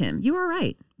feedback, Tim. You are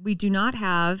right. We do not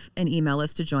have an email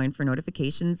list to join for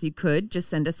notifications. You could just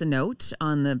send us a note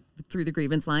through the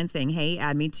grievance line saying, hey,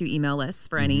 add me to email lists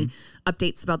for any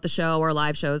updates about the show or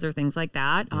live shows or things like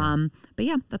that. Yeah. But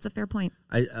yeah, that's a fair point.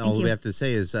 All we have to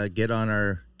say is get on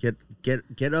our get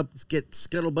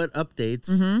Scuttlebutt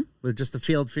updates with just a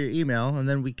field for your email, and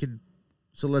then we could.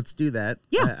 So let's do that.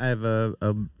 Yeah, I have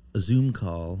a Zoom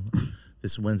call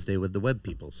this Wednesday with the web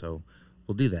people, so.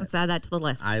 We'll do that. Let's add that to the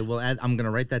list. I will add. I'm going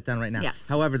to write that down right now. Yes.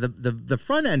 However, the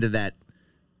front end of that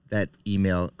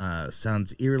email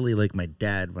sounds eerily like my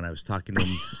dad when I was talking to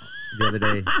him the other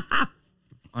day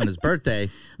on his birthday,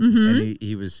 and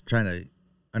he was trying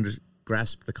to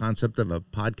grasp the concept of a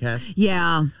podcast.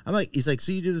 Yeah. He's like,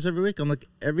 so you do this every week? I'm like,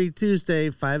 every Tuesday,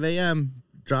 5 a.m.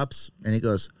 drops, and he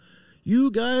goes,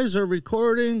 you guys are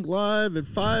recording live at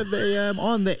 5 a.m.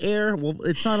 on the air. Well,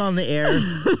 it's not on the air.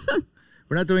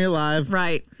 We're not doing it live.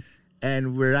 Right.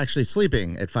 And we're actually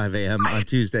sleeping at 5 a.m. on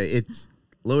Tuesday. It's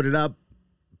loaded up,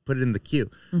 put it in the queue.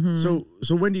 So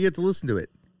when do you get to listen to it?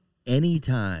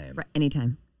 Anytime. Right.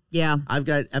 Anytime. Yeah. I've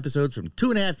got episodes from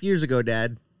 2.5 years ago,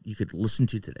 Dad, you could listen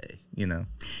to today,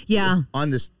 Yeah. On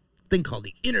this thing called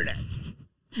the internet.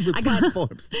 The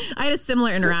platforms. I had a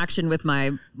similar interaction with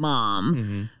my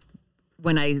mom.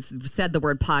 When I said the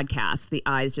word podcast, the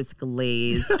eyes just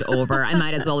glazed over. I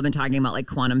might as well have been talking about like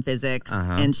quantum physics.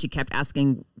 And she kept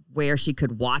asking where she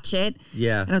could watch it.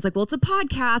 Yeah. And I was like, well, it's a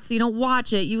podcast, so you don't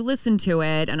watch it. You listen to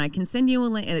it. And I can send you a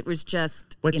link. And it was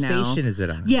just, what station is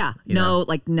it on? Yeah.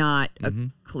 Like not a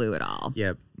clue at all.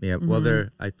 Yeah. Yeah. Well,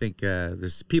 I think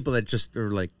there's people that just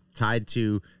are like tied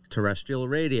to terrestrial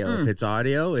radio. If it's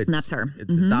audio, that's her.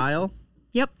 It's a dial.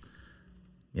 Yep.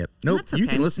 Yep. Nope. Okay. You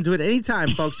can listen to it anytime,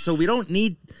 folks. So we don't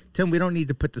need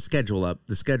to put the schedule up.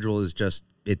 The schedule is just,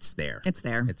 it's there. It's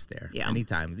there. It's there. Yeah.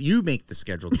 Anytime. You make the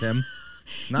schedule, Tim.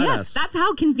 Not us. That's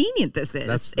how convenient this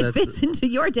is. It fits into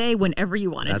your day whenever you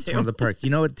want it to. That's one of the perks. You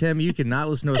know what, Tim? You can not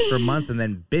listen to us for a month and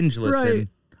then binge listen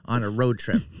on a road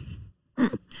trip.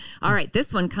 All right.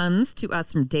 This one comes to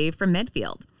us from Dave from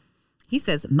Medfield. He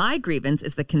says, my grievance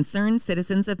is the Concerned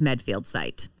Citizens of Medfield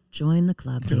site. Join the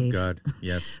club, Dave. Oh, God.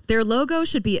 Yes. Their logo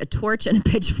should be a torch and a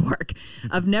pitchfork.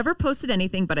 I've never posted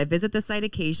anything, but I visit the site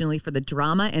occasionally for the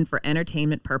drama and for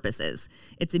entertainment purposes.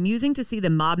 It's amusing to see the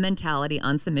mob mentality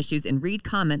on some issues and read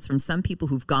comments from some people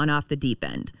who've gone off the deep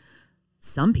end.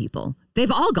 Some people. They've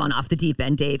all gone off the deep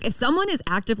end, Dave. If someone is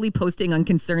actively posting on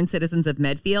Concerned Citizens of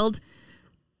Medfield,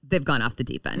 they've gone off the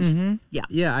deep end. Yeah.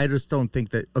 Yeah, I just don't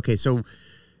think that. Okay, so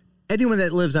anyone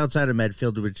that lives outside of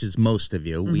Medfield, which is most of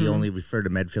you, we only refer to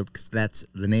Medfield because that's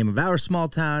the name of our small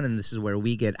town, and this is where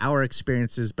we get our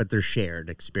experiences, but they're shared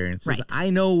experiences. Right. I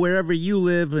know wherever you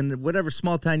live and whatever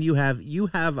small town you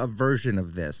have a version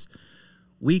of this.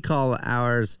 We call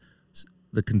ours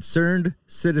the Concerned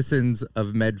Citizens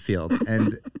of Medfield,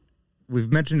 and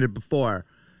we've mentioned it before.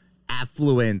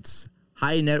 Affluence,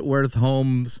 high net worth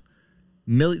homes.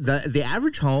 The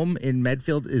average home in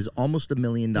Medfield is almost $1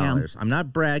 million. Yeah. I'm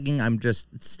not bragging. I'm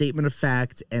just statement of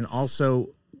fact. And also,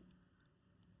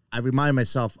 I remind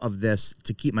myself of this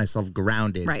to keep myself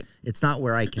grounded. Right. It's not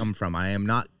where I come from. I am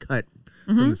not cut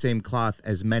from the same cloth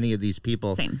as many of these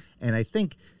people. Same. And I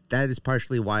think that is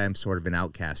partially why I'm sort of an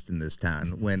outcast in this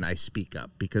town when I speak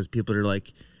up, because people are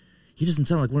like, he doesn't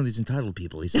sound like one of these entitled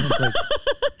people. He sounds like...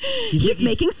 He's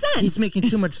making sense. He's making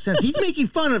too much sense. He's making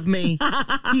fun of me.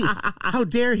 How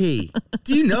dare he?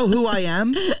 Do you know who I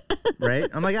am? Right?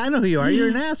 I'm like, I know who you are. You're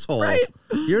an asshole. Right.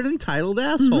 You're an entitled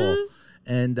asshole.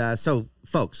 And so,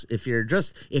 folks, if you're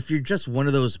just one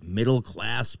of those middle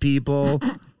class people,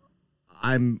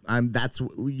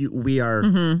 we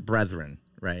are brethren,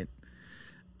 right?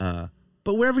 But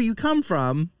wherever you come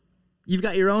from, you've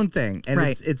got your own thing, and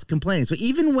right. it's complaining. So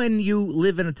even when you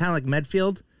live in a town like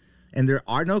Medfield, and there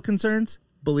are no concerns,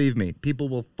 believe me, people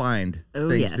will find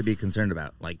things to be concerned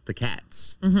about, like the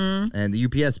cats and the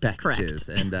UPS packages.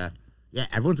 Correct. And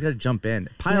everyone's got to jump in,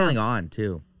 piling on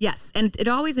too. Yes, and it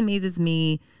always amazes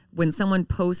me when someone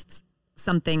posts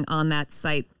something on that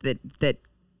site that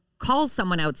calls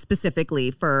someone out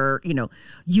specifically for,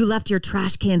 you left your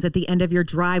trash cans at the end of your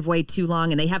driveway too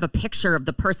long, and they have a picture of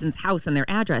the person's house and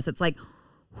their address. It's like,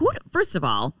 first of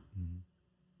all,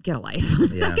 get a life.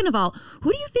 Second of all,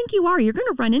 who do you think you are? You're going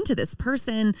to run into this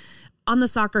person on the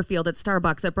soccer field, at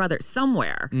Starbucks, at Brothers,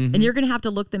 somewhere, and you're going to have to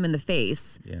look them in the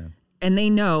face. Yeah. And they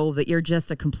know that you're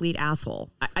just a complete asshole.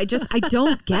 I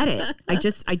don't get it.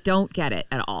 I don't get it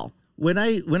at all. When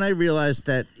I realized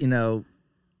that,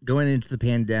 going into the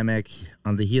pandemic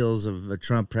on the heels of a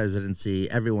Trump presidency,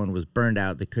 everyone was burned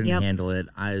out. They couldn't handle it.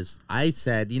 I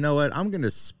said, you know what? I'm going to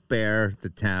spare the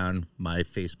town my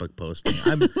Facebook posting.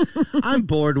 I'm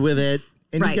bored with it.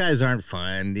 And you guys aren't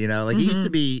fun. It used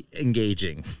to be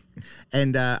engaging.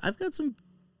 And I've got some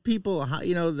people,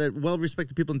 that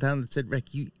well-respected people in town that said,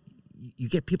 Rick, you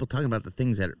get people talking about the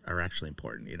things that are actually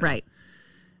important, Right.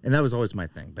 And that was always my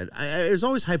thing. But it was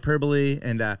always hyperbole.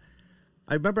 And I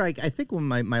remember, I think when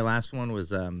my last one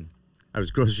was, I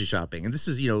was grocery shopping. And this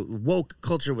is, woke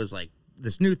culture was like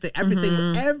this new thing.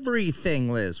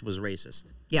 Everything, Liz, was racist.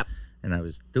 Yep. And I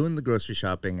was doing the grocery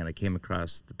shopping, and I came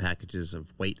across the packages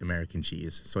of white American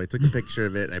cheese. So I took a picture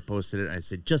of it, and I posted it, and I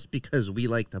said, just because we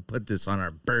like to put this on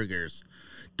our burgers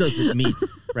doesn't mean,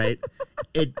 right?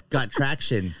 It got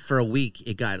traction for a week.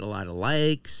 It got a lot of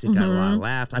likes. It got a lot of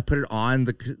laughs. I put it on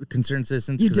the Concerned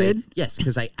Citizens. You did? Yes,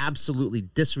 because I absolutely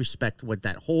disrespect what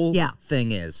that whole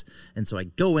thing is. And so I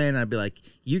go in, and I'd be like,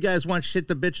 you guys want shit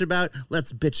to bitch about?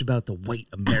 Let's bitch about the white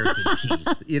American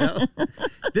cheese,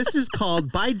 This is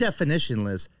called, by definition,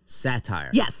 Liz, satire.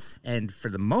 Yes. And for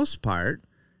the most part,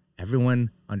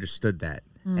 everyone understood that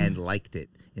and liked it.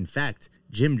 In fact,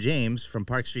 Jim James from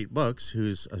Park Street Books,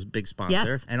 who's a big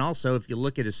sponsor, and also if you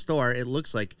look at his store, it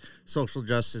looks like Social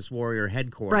Justice Warrior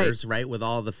headquarters, right? With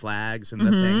all the flags and the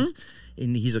things.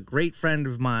 And he's a great friend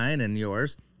of mine and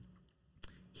yours.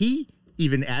 He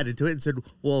even added to it and said,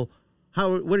 well,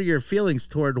 what are your feelings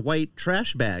toward white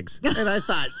trash bags? And I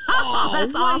thought,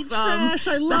 that's white awesome. trash,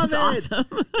 I love it. Awesome.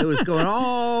 It was going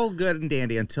all good and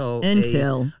dandy until a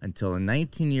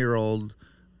 19-year-old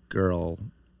girl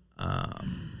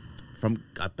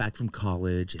got back from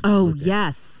college. Oh,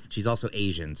 yes. She's also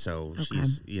Asian, so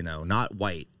she's, not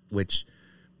white, which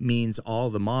means all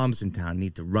the moms in town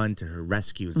need to run to her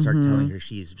rescue and start telling her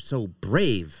she's so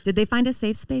brave. Did they find a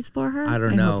safe space for her? I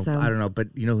don't know. Hope so. I don't know. But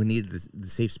who needed the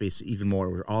safe space even more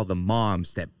were all the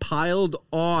moms that piled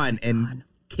on and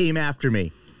came after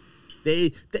me.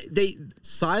 They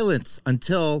silence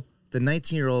until the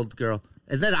 19-year-old girl.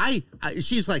 And then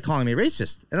she was like calling me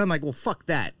racist. And I'm like, well, fuck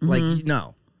that. Like,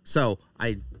 no. So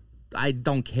I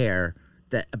don't care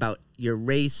about your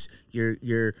race, your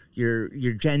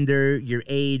gender, your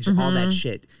age, all that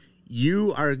shit.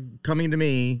 You are coming to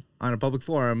me on a public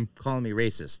forum calling me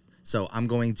racist. So I'm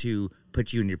going to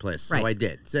put you in your place. Right. So I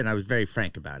did. And I was very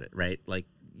frank about it, right? Like,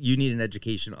 you need an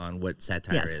education on what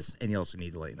satire is, and you also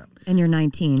need to lighten up. And you're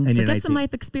 19. And so you're get some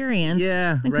life experience.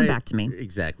 Yeah, and come back to me.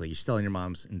 Exactly. You're still on your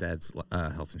mom's and dad's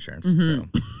health insurance. So.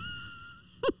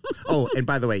 Oh, and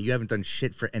by the way, you haven't done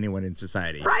shit for anyone in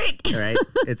society. Right. Right?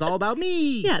 It's all about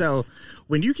me. Yes. So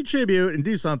when you contribute and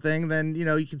do something, then,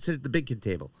 you can sit at the big kid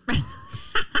table.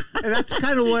 And that's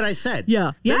kind of what I said.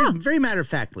 Yeah. Very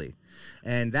matter-of-factly.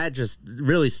 And that just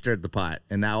really stirred the pot.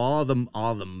 And now all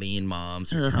the mean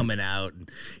moms are coming out. And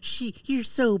you're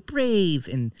so brave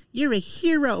and you're a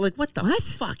hero. Like, what the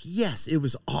fuck? Yes, it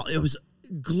was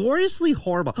gloriously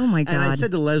horrible. Oh my God. And I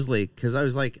said to Leslie, because I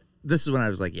was like, this is when I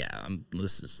was like,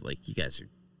 this is like, you guys are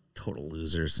total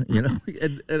losers, you know?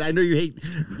 and I know you hate,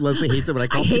 Leslie hates it when I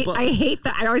call people. I hate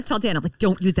that. I always tell Dan, I'm like,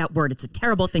 don't use that word. It's a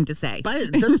terrible thing to say.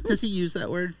 But does he use that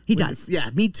word? He does. Yeah,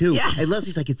 me too. Yeah. And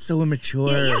Leslie's like, it's so immature.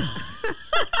 Yeah.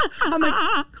 I'm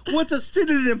like, what's a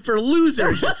synonym for loser?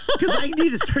 Because I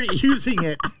need to start using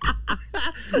it.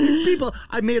 These people,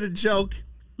 I made a joke.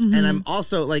 Mm-hmm. And I'm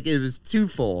also like, it was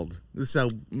twofold. So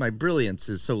my brilliance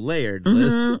is so layered,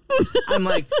 Liz. Mm-hmm. I'm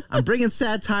like, I'm bringing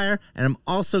satire, and I'm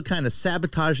also kind of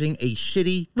sabotaging a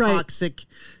shitty, toxic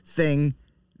thing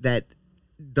that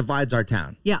divides our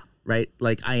town. Yeah. Right?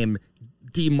 Like, I'm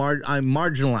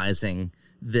marginalizing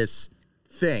this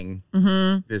thing,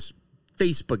 this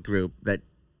Facebook group that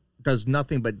does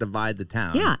nothing but divide the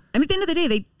town. Yeah. I mean, at the end of the day,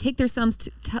 they take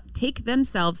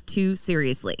themselves too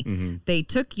seriously. Mm-hmm. They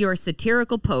took your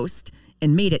satirical post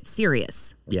and made it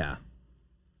serious. Yeah.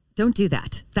 Don't do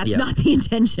that. That's not the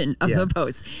intention of the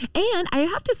post. And I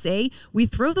have to say, we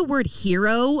throw the word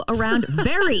hero around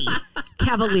very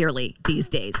cavalierly these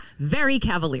days. Very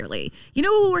cavalierly. You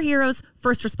know who are heroes?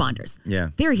 First responders. Yeah.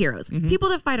 They're heroes. Mm-hmm. People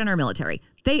that fight in our military.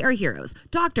 They are heroes.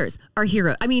 Doctors are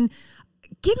heroes. I mean,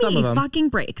 give me a fucking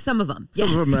break. Some of them.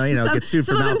 Some of them, get sued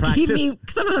for malpractice.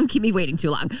 Some of them keep me waiting too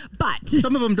long. But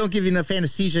some of them don't give you enough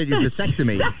anesthesia at your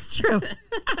vasectomy. That's true.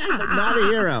 Not a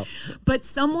hero. But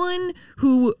someone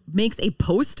who makes a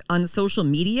post on social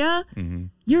media,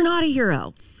 you're not a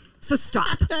hero. So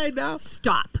stop. I know.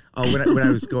 Stop. Oh,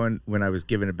 when I was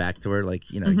giving it back to her, like,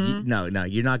 you know, no,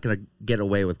 you're not going to get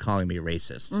away with calling me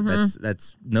racist.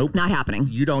 That's nope. Not happening.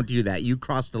 You don't do that. You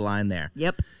crossed the line there.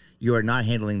 Yep. You are not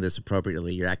handling this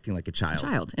appropriately. You're acting like a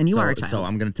child. And you are a child. So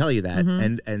I'm going to tell you that.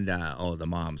 And the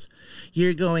moms,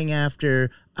 you're going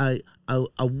after a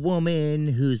woman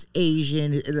who's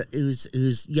Asian,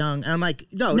 who's young. And I'm like,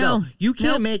 no. You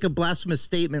can't make a blasphemous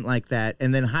statement like that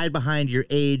and then hide behind your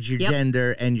age, your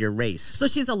gender, and your race. So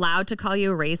she's allowed to call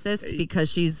you a racist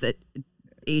because she's an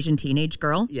Asian teenage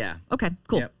girl? Yeah. Okay,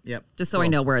 cool. Yep. Just so I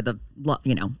know where what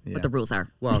the rules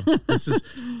are. Well, this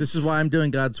is why I'm doing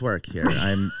God's work here.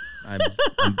 I'm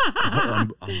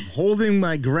holding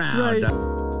my ground. Right.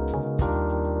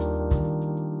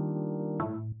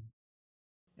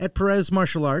 At Perez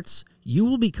Martial Arts, you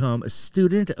will become a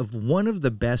student of one of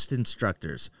the best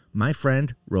instructors, my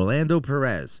friend Rolando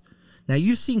Perez. Now,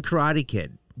 you've seen Karate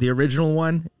Kid, the original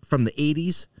one from the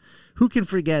 80s. Who can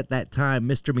forget that time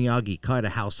Mr. Miyagi caught a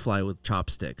housefly with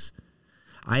chopsticks?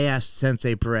 I asked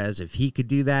Sensei Perez if he could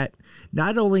do that.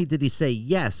 Not only did he say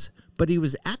yes, but he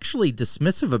was actually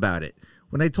dismissive about it.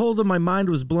 When I told him my mind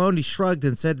was blown, he shrugged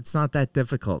and said it's not that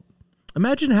difficult.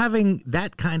 Imagine having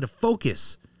that kind of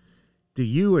focus. Do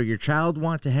you or your child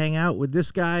want to hang out with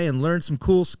this guy and learn some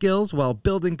cool skills while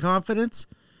building confidence?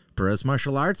 Perez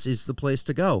Martial Arts is the place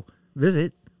to go.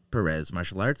 Visit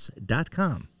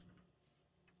PerezMartialArts.com.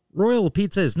 Royal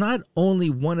Pizza is not only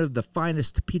one of the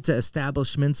finest pizza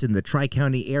establishments in the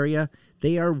Tri-County area,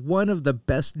 they are one of the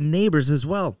best neighbors as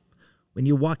well. When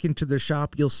you walk into their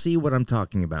shop, you'll see what I'm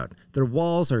talking about. Their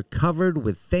walls are covered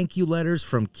with thank you letters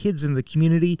from kids in the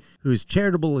community whose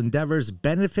charitable endeavors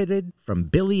benefited from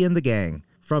Billy and the gang.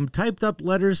 From typed up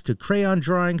letters to crayon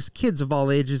drawings, kids of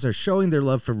all ages are showing their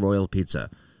love for Royal Pizza.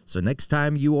 So next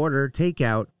time you order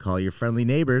takeout, call your friendly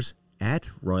neighbors at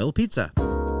Royal Pizza.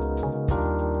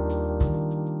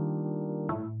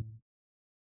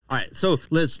 All right, so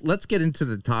Liz, let's get into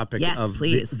the topic of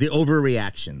the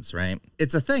overreactions, right?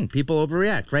 It's a thing. People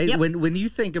overreact, right? Yep. When you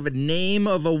think of a name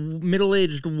of a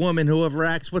middle-aged woman who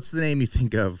overreacts, what's the name you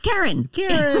think of? Karen,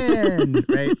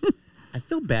 right? I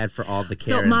feel bad for all the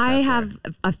Karens. So I have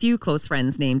a few close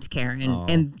friends named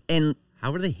Karen, and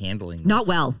how are they handling this? Not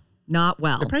well.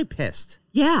 They're probably pissed.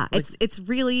 Yeah, it's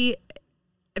really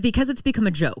because it's become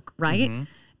a joke, right? Mm-hmm.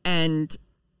 And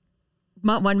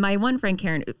my one friend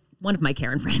Karen. One of my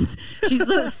Karen friends. She's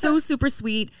so super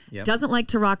sweet, doesn't like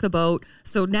to rock the boat.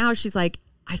 So now she's like,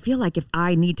 I feel like if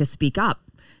I need to speak up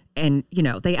and,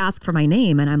 they ask for my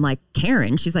name and I'm like,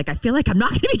 Karen, she's like, I feel like I'm not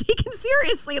going to be taken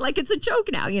seriously. Like it's a joke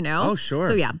now, Oh, sure.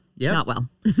 So not well.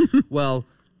 Well,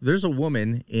 there's a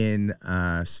woman in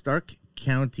Stark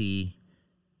County,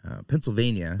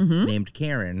 Pennsylvania named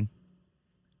Karen,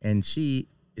 and she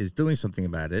is doing something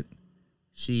about it.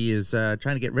 She is trying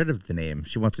to get rid of the name.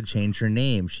 She wants to change her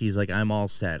name. She's like, I'm all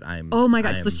set. Oh my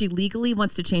gosh. So she legally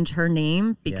wants to change her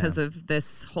name because of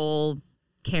this whole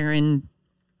Karen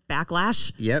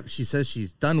backlash. Yep, she says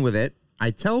she's done with it.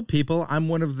 I tell people I'm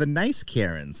one of the nice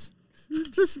Karens.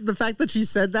 Just the fact that she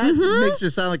said that makes her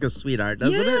sound like a sweetheart,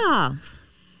 doesn't it? Yeah.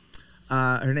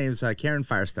 Her name's Karen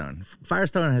Firestone.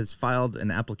 Firestone has filed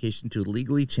an application to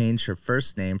legally change her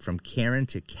first name from Karen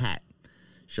to Kat.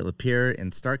 She'll appear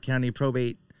in Stark County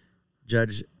Probate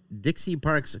Judge Dixie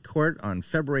Park's court on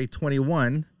February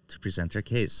 21 to present her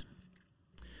case.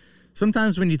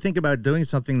 Sometimes when you think about doing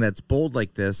something that's bold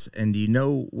like this and you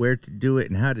know where to do it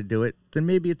and how to do it, then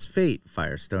maybe it's fate,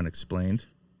 Firestone explained.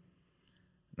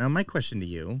 Now, my question to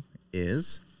you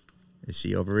is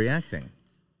she overreacting?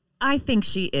 I think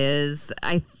she is.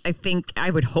 I think I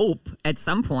would hope at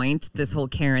some point this whole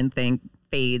Karen thing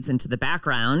fades into the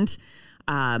background.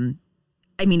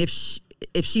 I mean, if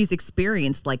she's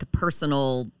experienced like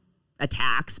personal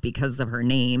attacks because of her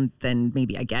name, then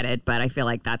maybe I get it. But I feel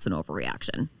like that's an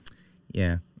overreaction.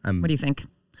 Yeah. What do you think?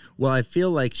 Well, I feel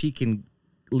like she can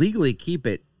legally keep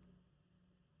it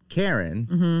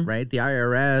Karen, right? The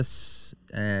IRS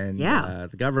and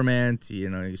the government,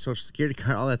 your social security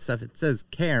card, all that stuff. It says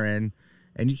Karen,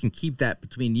 and you can keep that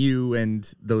between you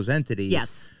and those entities.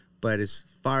 Yes. But as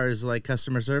far as like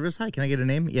customer service, hi, can I get a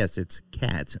name? Yes, it's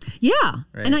Kat. Yeah.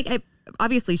 Right. And I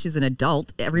obviously she's an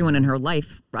adult. Everyone in her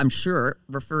life, I'm sure,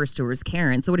 refers to her as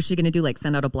Karen. So what is she going to do? Like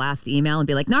send out a blast email and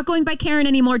be like, not going by Karen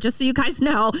anymore, just so you guys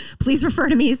know. Please refer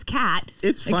to me as Kat.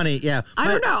 It's like, funny. Yeah. I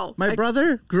don't know. My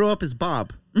brother grew up as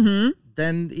Bob. Mm-hmm.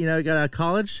 Then, he got out of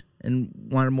college and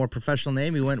wanted a more professional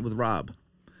name. He went with Rob.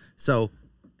 So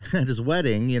at his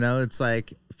wedding, it's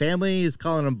like family is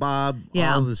calling him Bob.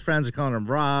 Yeah. All of his friends are calling him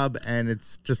Rob. And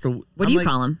it's just What do you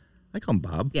call him? I call him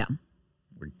Bob. Yeah.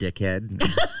 Or dickhead.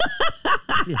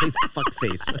 Hey,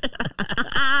 fuckface.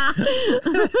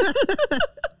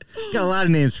 Got a lot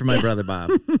of names for my brother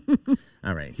Bob.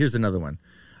 All right, here's another one.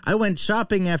 I went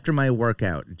shopping after my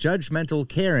workout. Judgmental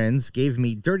Karens gave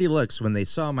me dirty looks when they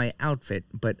saw my outfit,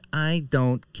 but I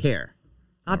don't care.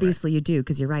 Obviously you do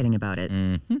because you're writing about it.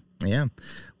 Mm-hmm. Yeah.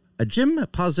 A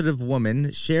gym-positive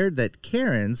woman shared that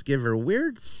Karens give her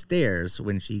weird stares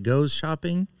when she goes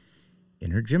shopping in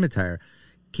her gym attire.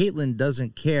 Caitlin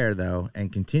doesn't care, though,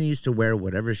 and continues to wear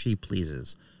whatever she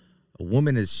pleases. A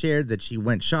woman has shared that she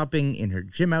went shopping in her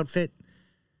gym outfit.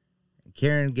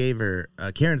 Karens gave her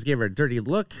a dirty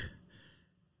look.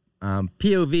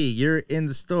 POV, you're in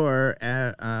the store.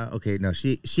 Okay, no,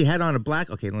 she had on a black.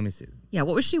 Okay, let me see. Yeah,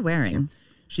 what was she wearing? Yeah.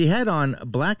 She had on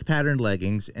black patterned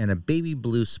leggings and a baby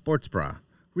blue sports bra.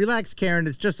 Relax, Karen,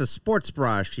 it's just a sports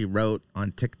bra, she wrote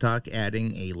on TikTok,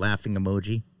 adding a laughing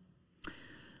emoji.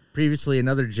 Previously,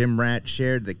 another gym rat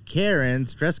shared that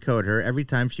Karens dress code her every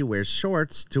time she wears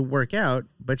shorts to work out,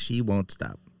 but she won't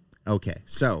stop. Okay,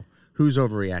 so who's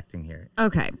overreacting here?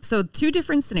 Okay, so two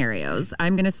different scenarios.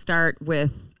 I'm going to start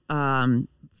with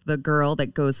the girl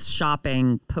that goes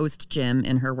shopping post-gym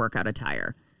in her workout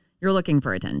attire. You're looking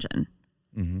for attention.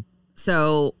 Mm-hmm.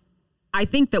 So I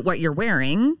think that what you're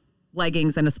wearing,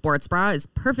 leggings and a sports bra, is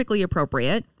perfectly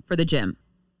appropriate for the gym.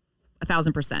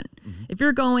 1,000%. Mm-hmm. If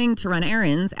you're going to run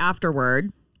errands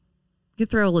afterward, you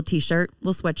throw a little t-shirt,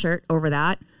 little sweatshirt over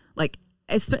that. Like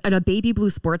a baby blue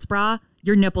sports bra,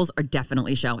 your nipples are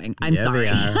definitely showing. I'm sorry. They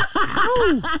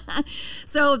are.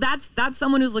 So that's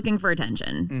someone who's looking for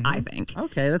attention, I think.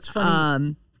 Okay, that's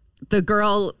funny. The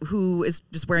girl who is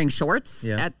just wearing shorts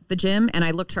at the gym, and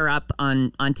I looked her up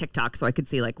on TikTok so I could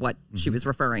see like what she was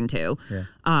referring to.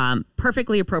 Yeah.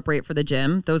 Perfectly appropriate for the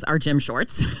gym. Those are gym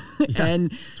shorts. Yeah,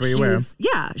 and that's where you wear them.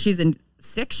 Yeah, she's in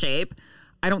sick shape.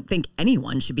 I don't think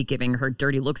anyone should be giving her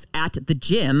dirty looks at the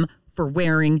gym for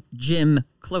wearing gym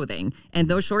clothing. And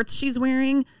those shorts she's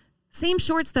wearing, same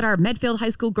shorts that our Medfield High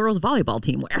School girls volleyball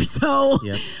team wear. So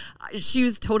she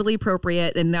was totally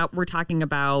appropriate. And that we're talking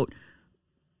about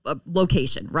a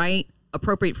location, right?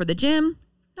 Appropriate for the gym,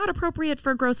 not appropriate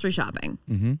for grocery shopping.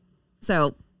 Mm-hmm.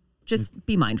 So just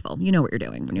be mindful. You know what you're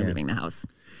doing when you're leaving the house.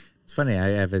 It's funny. I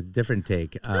have a different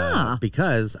take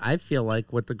because I feel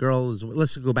like what the girl is.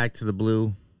 Let's go back to the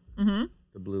blue. Mm-hmm.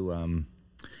 The blue.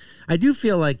 I do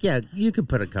feel like you could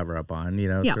put a cover up on.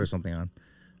 Throw something on.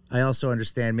 I also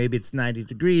understand maybe it's 90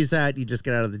 degrees out. You just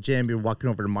get out of the gym. You're walking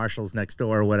over to Marshall's next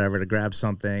door or whatever to grab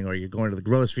something, or you're going to the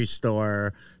grocery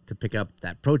store to pick up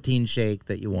that protein shake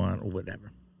that you want or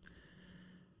whatever.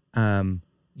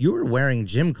 You were wearing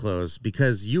gym clothes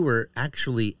because you were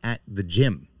actually at the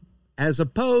gym, as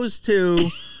opposed to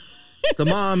the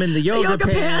mom in the yoga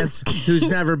pants who's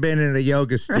never been in a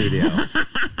yoga studio.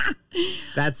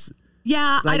 That's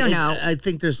I don't know. I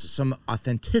think there's some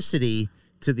authenticity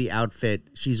to the outfit.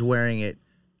 She's wearing it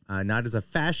not as a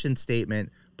fashion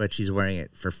statement, but she's wearing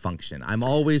it for function. I'm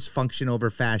always function over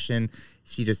fashion.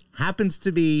 She just happens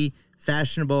to be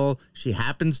fashionable. She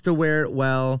happens to wear it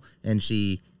well, and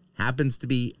she happens to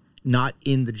be not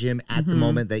in the gym at the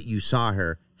moment that you saw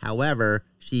her. However,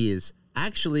 she is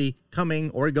actually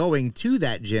coming or going to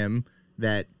that gym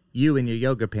that you in your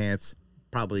yoga pants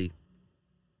probably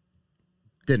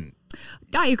didn't.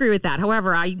 I agree with that.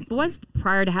 However, I was,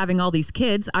 prior to having all these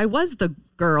kids, I was the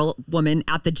woman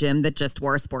at the gym that just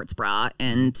wore a sports bra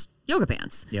and yoga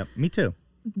pants. Yep, me too.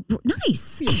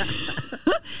 Nice.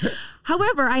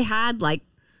 However, I had like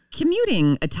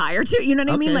commuting attire too. You know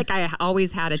what I mean? Like I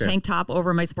always had a tank top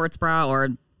over my sports bra, or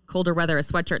colder weather, a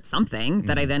sweatshirt, something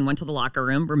that I then went to the locker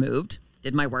room, removed,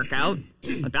 did my workout,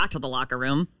 went back to the locker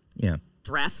room,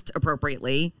 dressed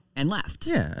appropriately, and left.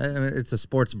 Yeah, I mean, it's a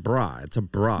sports bra. It's a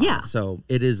bra. Yeah. So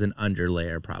it is an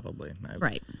underlayer, probably.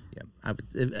 Right. Yeah. I would.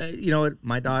 You know what?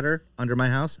 My daughter under my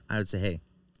house, I would say, hey.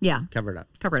 Yeah. Cover it up.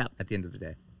 Cover it up. At the end of the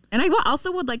day. And I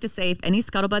also would like to say, if any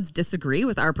Scuttlebuds disagree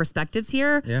with our perspectives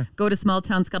here, go to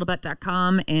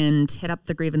smalltownscuttlebutt.com and hit up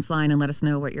the grievance line and let us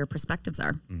know what your perspectives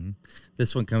are. Mm-hmm.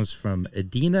 This one comes from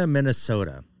Edina,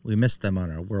 Minnesota. We missed them on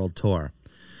our world tour.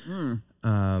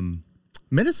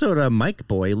 Minnesota Mike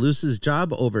Boy loses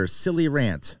job over silly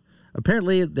rant.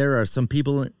 Apparently, there are some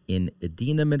people in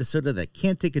Edina, Minnesota that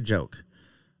can't take a joke.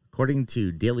 According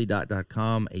to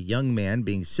dailydot.com, a young man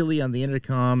being silly on the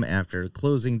intercom after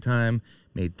closing time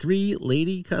made 3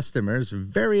 lady customers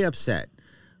very upset.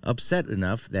 Upset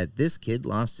enough that this kid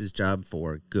lost his job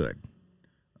for good.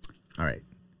 All right.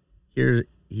 Here,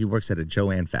 he works at a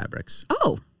Joann Fabrics.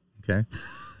 Oh. Okay.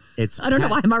 I don't know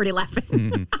why I'm already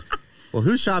laughing. Well,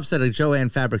 who shops at a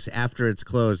Joann Fabrics after it's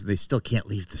closed? They still can't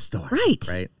leave the store. Right.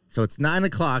 Right. So it's 9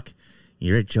 o'clock.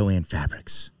 You're at Joann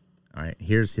Fabrics. All right.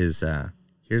 Here's his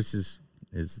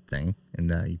thing.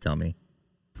 And you tell me.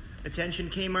 Attention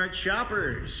Kmart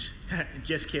shoppers.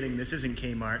 Just kidding, this isn't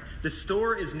Kmart. The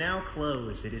store is now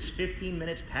closed. It is 15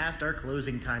 minutes past our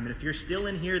closing time, and if you're still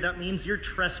in here, that means you're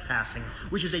trespassing,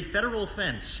 which is a federal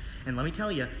offense. And let me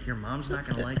tell you, your mom's not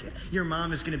going to like it. Your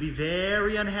mom is going to be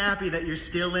very unhappy that you're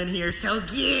still in here, so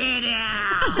get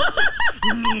out!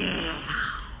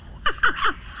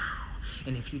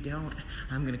 And if you don't,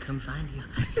 I'm going to come find you.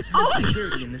 There's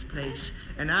security in this place.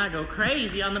 And I go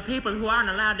crazy on the people who aren't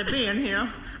allowed to be in here.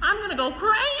 I'm going to go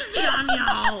crazy on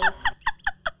y'all.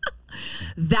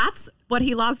 That's what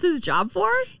he lost his job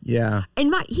for? Yeah.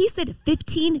 And he said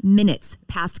 15 minutes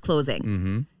past closing.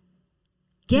 Mm-hmm.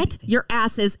 Get your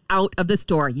asses out of the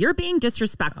store. You're being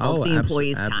disrespectful to the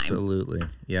employees' time. Absolutely.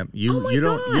 Yeah. You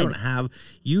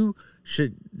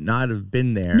should not have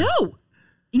been there. No.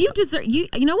 You deserve. You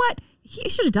know what? He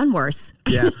should have done worse.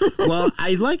 Yeah. Well,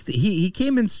 I liked it. He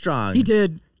came in strong. He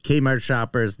did. Kmart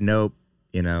shoppers, nope.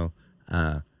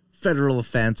 Federal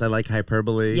offense. I like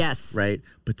hyperbole. Yes. Right.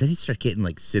 But then he started getting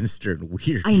like sinister and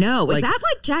weird. I know. Was that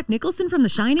like Jack Nicholson from The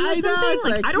Shining or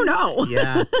something? I don't know.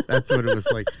 Yeah. That's what it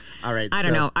was like. All right. I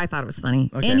don't know. I thought it was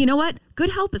funny. Okay. And you know what? Good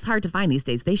help is hard to find these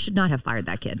days. They should not have fired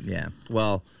that kid. Yeah.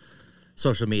 Well,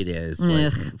 social media is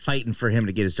like fighting for him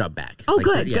to get his job back. Oh,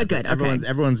 like, good.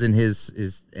 Everyone's in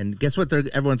his and guess what?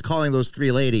 Everyone's calling those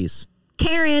 3 ladies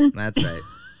Karen. That's right.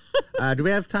 Do we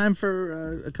have time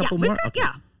for a couple more? Okay.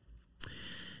 Yeah.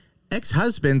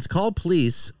 Ex-husband calls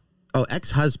police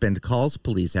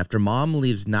after mom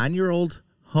leaves 9-year-old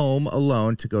home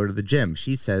alone to go to the gym.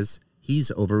 She says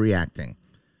he's overreacting.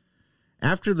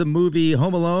 After the movie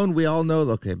Home Alone, we all know,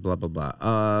 okay, blah, blah,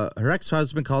 blah. Her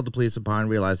ex-husband called the police upon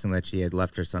realizing that she had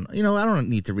left her son. I don't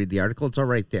need to read the article. It's all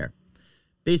right there.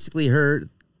 Basically, her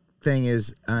thing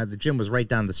is the gym was right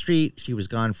down the street. She was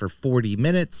gone for 40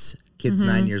 minutes. Kid's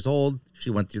 9 years old. She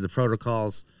went through the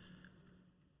protocols.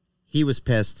 He was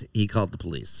pissed. He called the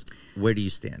police. Where do you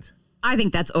stand? I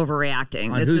think that's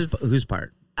overreacting. On whose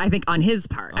part? I think on his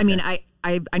part. Okay. I mean,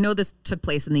 I know this took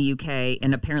place in the UK,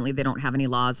 and apparently they don't have any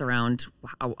laws around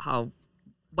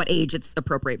what age it's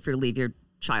appropriate for you to leave your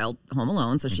child home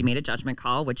alone. So she made a judgment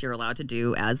call, which you're allowed to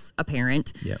do as a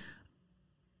parent. Yep.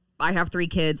 I have 3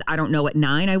 kids. I don't know at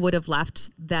 9 I would have left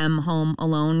them home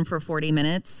alone for 40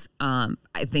 minutes. I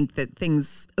think that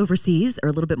things overseas are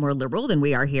a little bit more liberal than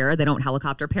we are here. They don't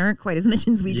helicopter parent quite as much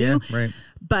as we do. Right.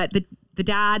 But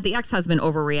the ex-husband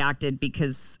overreacted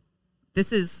because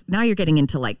this is, now you're getting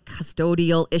into like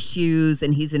custodial issues,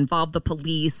 and he's involved the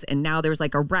police, and now there's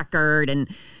like a record. And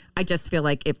I just feel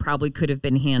like it probably could have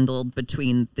been handled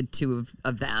between the two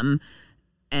of them.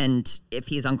 And if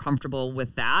he's uncomfortable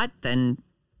with that, then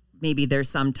maybe there's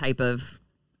some type of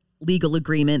legal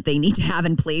agreement they need to have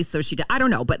in place. So I don't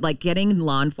know, but like getting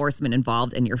law enforcement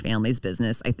involved in your family's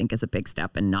business, I think is a big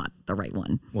step and not the right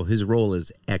one. Well, his role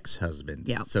is ex-husband.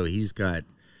 Yeah. So he's got,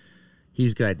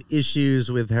 he's got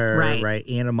issues with her, right?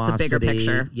 Animosity. It's a bigger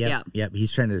picture. Yep.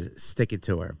 He's trying to stick it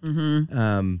to her.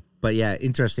 But yeah,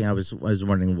 interesting. I was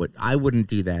wondering what I wouldn't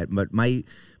do that, but my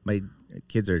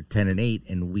kids are 10 and 8,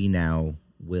 and we now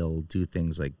will do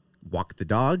things like walk the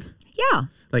dog. Yeah.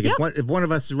 Like if one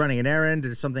of us is running an errand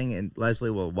or something, and Leslie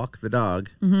will walk the dog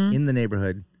in the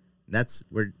neighborhood.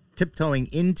 We're tiptoeing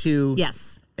into.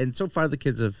 Yes. And so far, the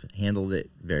kids have handled it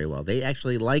very well. They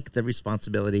actually like the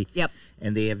responsibility. Yep.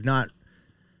 And they have not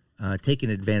taken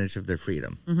advantage of their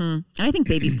freedom. And I think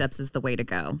baby steps is the way to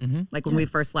go. Like when we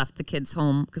first left the kids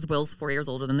home, because Will's 4 years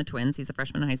older than the twins. He's a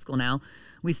freshman in high school now.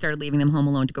 We started leaving them home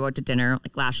alone to go out to dinner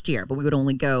like last year, but we would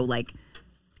only go like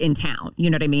in town,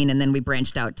 you know what I mean? And then we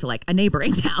branched out to like a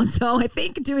neighboring town. So I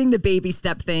think doing the baby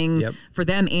step thing for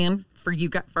them and for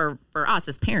you, for us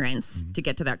as parents to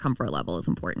get to that comfort level is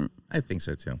important. I think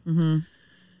so too.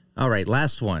 All right,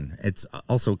 last one. It's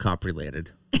also cop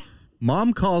related.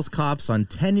 Mom calls cops on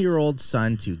 10-year-old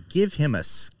son to give him a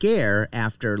scare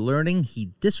after learning he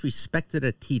disrespected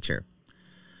a teacher.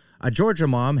 A Georgia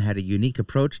mom had a unique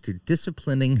approach to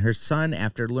disciplining her son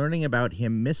after learning about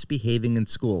him misbehaving in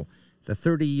school. The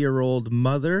 30-year-old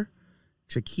mother,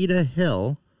 Chiquita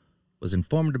Hill, was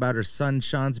informed about her son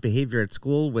Sean's behavior at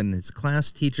school when his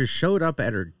class teacher showed up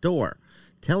at her door,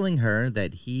 telling her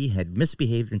that he had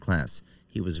misbehaved in class.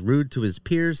 He was rude to his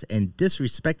peers and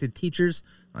disrespected teachers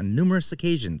on numerous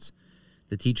occasions.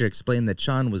 The teacher explained that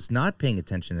Sean was not paying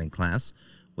attention in class.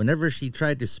 Whenever she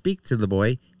tried to speak to the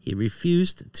boy, he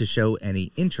refused to show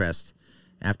any interest.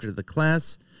 After the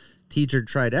class teacher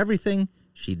tried everything,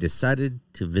 she decided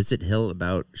to visit Hill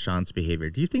about Sean's behavior.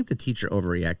 Do you think the teacher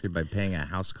overreacted by paying a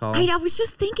house call? I was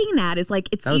just thinking that. It's like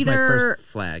it's that was either my first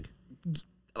flag.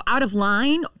 Out of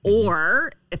line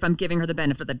or, if I'm giving her the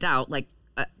benefit of the doubt, like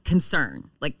concern.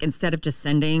 Like instead of just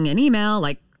sending an email,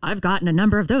 like I've gotten a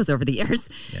number of those over the years,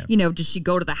 does she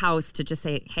go to the house to just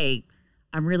say, hey,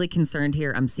 I'm really concerned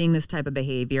here. I'm seeing this type of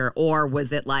behavior. Or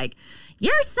was it like,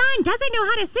 your son doesn't know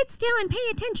how to sit still and pay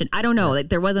attention? I don't know. Like,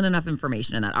 there wasn't enough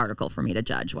information in that article for me to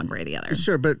judge one way or the other.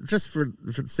 Sure, but just for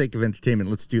the sake of entertainment,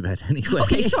 let's do that anyway.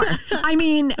 Okay, sure. I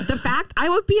mean, the fact, I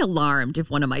would be alarmed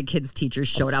if one of my kids' teachers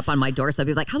showed up on my doorstep. I'd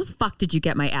be like, how the fuck did you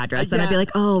get my address? Then I'd be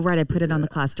like, oh, right, I put it on the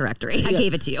class directory. I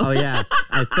gave it to you. Oh, yeah.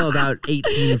 I filled out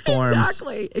 18 forms.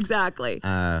 Exactly.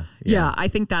 Yeah, I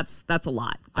think that's a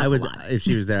lot. That's a lot. If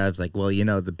she was there, I was like, well,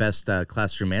 the best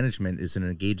classroom management is an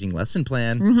engaging lesson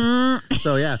plan.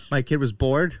 So, yeah, my kid was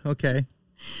bored. Okay.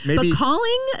 Maybe. But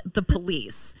calling the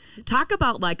police, talk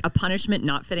about like a punishment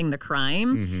not fitting the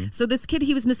crime. So this kid,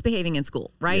 he was misbehaving in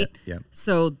school, right? Yeah.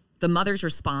 So the mother's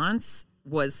response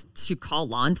was to call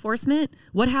law enforcement.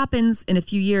 What happens in a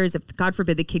few years if, God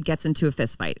forbid, the kid gets into a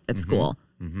fist fight at school?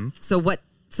 So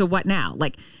what now?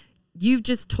 Like, you've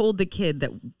just told the kid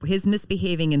that his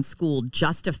misbehaving in school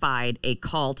justified a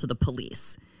call to the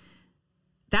police.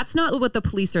 That's not what the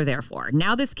police are there for.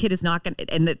 Now this kid is not going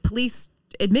to, and the police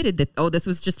admitted that, this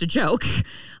was just a joke.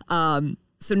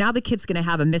 So now the kid's going to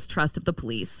have a mistrust of the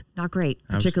police. Not great,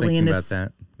 particularly in this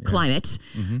climate.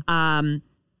 And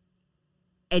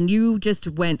you just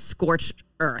went scorched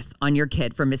earth on your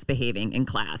kid for misbehaving in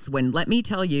class, when, let me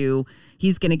tell you,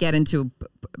 he's going to get into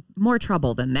more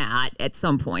trouble than that at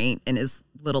some point in his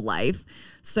little life.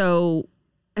 So,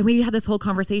 and we had this whole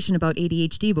conversation about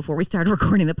ADHD before we started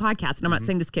recording the podcast. And I'm not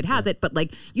saying this kid has it, but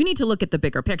like, you need to look at the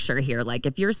bigger picture here. Like,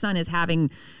 if your son is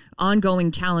having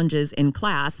ongoing challenges in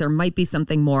class, there might be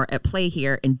something more at play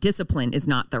here, and discipline is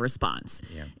not the response.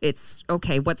 It's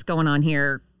okay, what's going on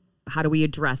here? How do we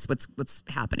address what's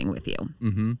happening with you?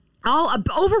 All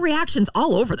overreactions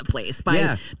all over the place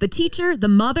by the teacher, the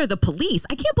mother, the police.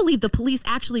 I can't believe the police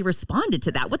actually responded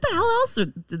to that. What the hell else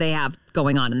do they have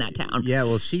going on in that town? Yeah,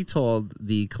 well, she told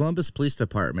the Columbus Police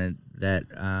Department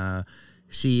that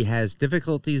she has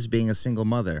difficulties being a single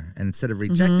mother. And instead of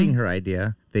rejecting her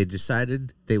idea, they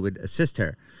decided they would assist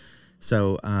her.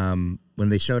 So when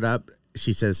they showed up,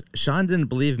 she says, Sean didn't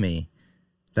believe me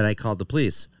that I called the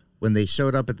police. When they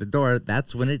showed up at the door,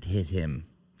 that's when it hit him.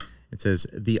 It says,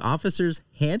 the officers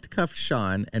handcuffed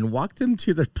Sean and walked him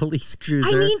to the police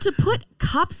cruiser. I mean, to put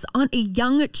cuffs on a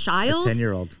young child. A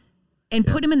 10-year-old. And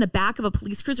put him in the back of a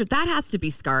police cruiser, that has to be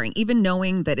scarring, even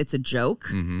knowing that it's a joke.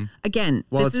 Again,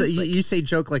 well, this is you say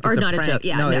joke like it's or not a prank. a joke.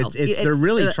 Yeah, no. They're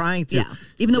really trying to. Yeah,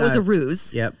 even though it was a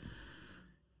ruse. Yep.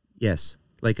 Yes.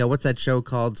 Like, what's that show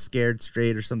called? Scared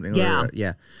Straight or something?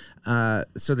 Yeah.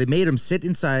 So they made him sit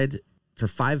inside for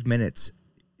 5 minutes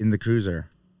in the cruiser.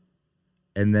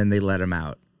 And then they let him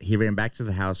out. He ran back to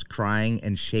the house crying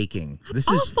and shaking. That's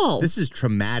awful. This is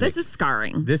traumatic. This is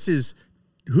scarring. This is,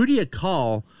 who do you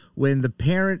call when the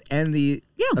parent and the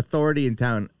authority in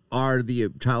town are the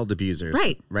child abusers.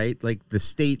 Right. Right? Like the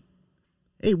state.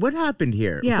 Hey, what happened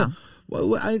here? Yeah.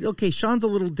 Well, okay, Sean's a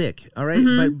little dick, all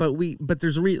right? But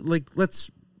there's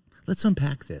let's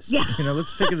unpack this. Yeah.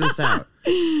 Let's figure this out.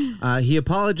 He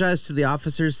apologized to the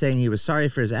officers, saying he was sorry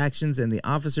for his actions, and the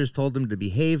officers told him to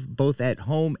behave both at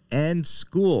home and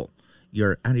school.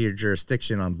 You're out of your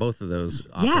jurisdiction on both of those,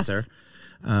 officer.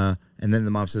 Yes. And then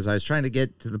the mom says, I was trying to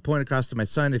get to the point across to my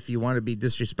son. If you want to be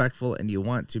disrespectful and you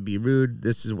want to be rude,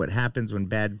 this is what happens when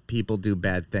bad people do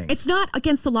bad things. It's not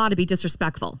against the law to be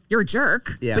disrespectful. You're a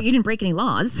jerk, Yeah. but you didn't break any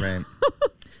laws. Right.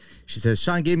 She says,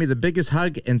 Sean gave me the biggest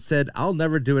hug and said, I'll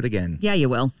never do it again. Yeah, you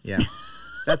will. Yeah.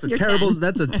 That's a You're terrible 10.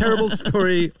 That's a terrible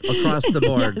story across the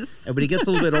board. Yes. And when he gets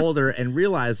a little bit older and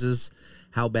realizes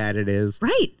how bad it is,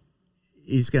 Right.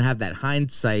 he's going to have that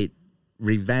hindsight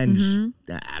revenge.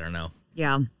 Mm-hmm. I don't know.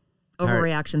 Yeah.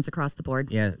 Overreactions across the board.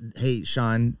 Yeah. Hey,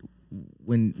 Sean,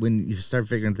 when you start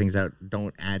figuring things out,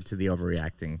 don't add to the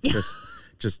overreacting.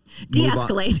 Just move on.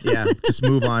 De-escalate. Yeah, just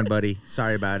move on, buddy.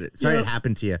 Sorry about it. Sorry it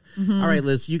happened to you. All right,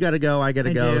 Liz, you got to go. I got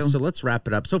to go. do. So let's wrap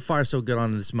it up. So far, so good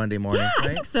on this Monday morning. Yeah,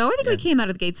 right? I think so. I think we came out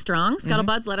of the gate strong.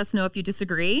 Scuttlebuds, let us know if you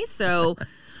disagree. So,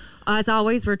 as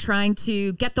always, we're trying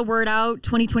to get the word out.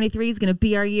 2023 is going to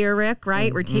be our year, Rick,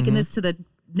 right? We're taking this to the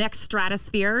next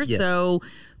stratosphere. Yes. So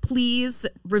please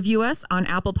review us on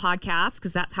Apple Podcasts,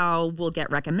 because that's how we'll get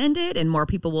recommended and more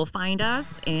people will find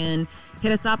us. And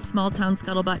hit us up,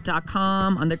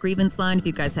 smalltownscuttlebutt.com, on the grievance line if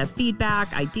you guys have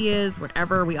feedback, ideas,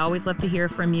 whatever. We always love to hear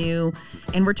from you.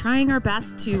 And we're trying our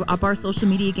best to up our social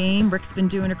media game. Rick's been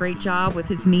doing a great job with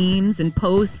his memes and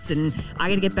posts, and I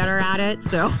got to get better at it.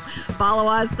 So follow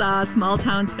us, Small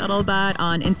Town Scuttlebutt,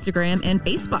 on Instagram and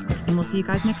Facebook. And we'll see you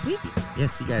guys next week.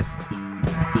 Yes, you guys.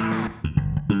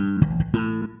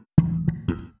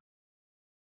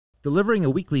 Delivering a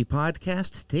weekly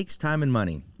podcast takes time and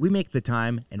money. We make the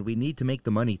time, and we need to make the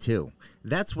money too.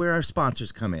 That's where our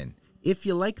sponsors come in. If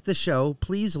you like the show,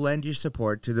 please lend your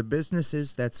support to the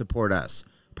businesses that support us.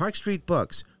 Park Street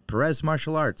Books, Perez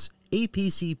Martial Arts,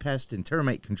 APC Pest and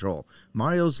Termite Control,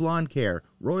 Mario's Lawn Care,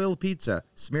 Royal Pizza,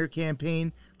 Smear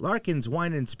Campaign, Larkin's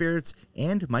Wine and Spirits,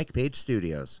 and Mike Page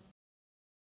Studios.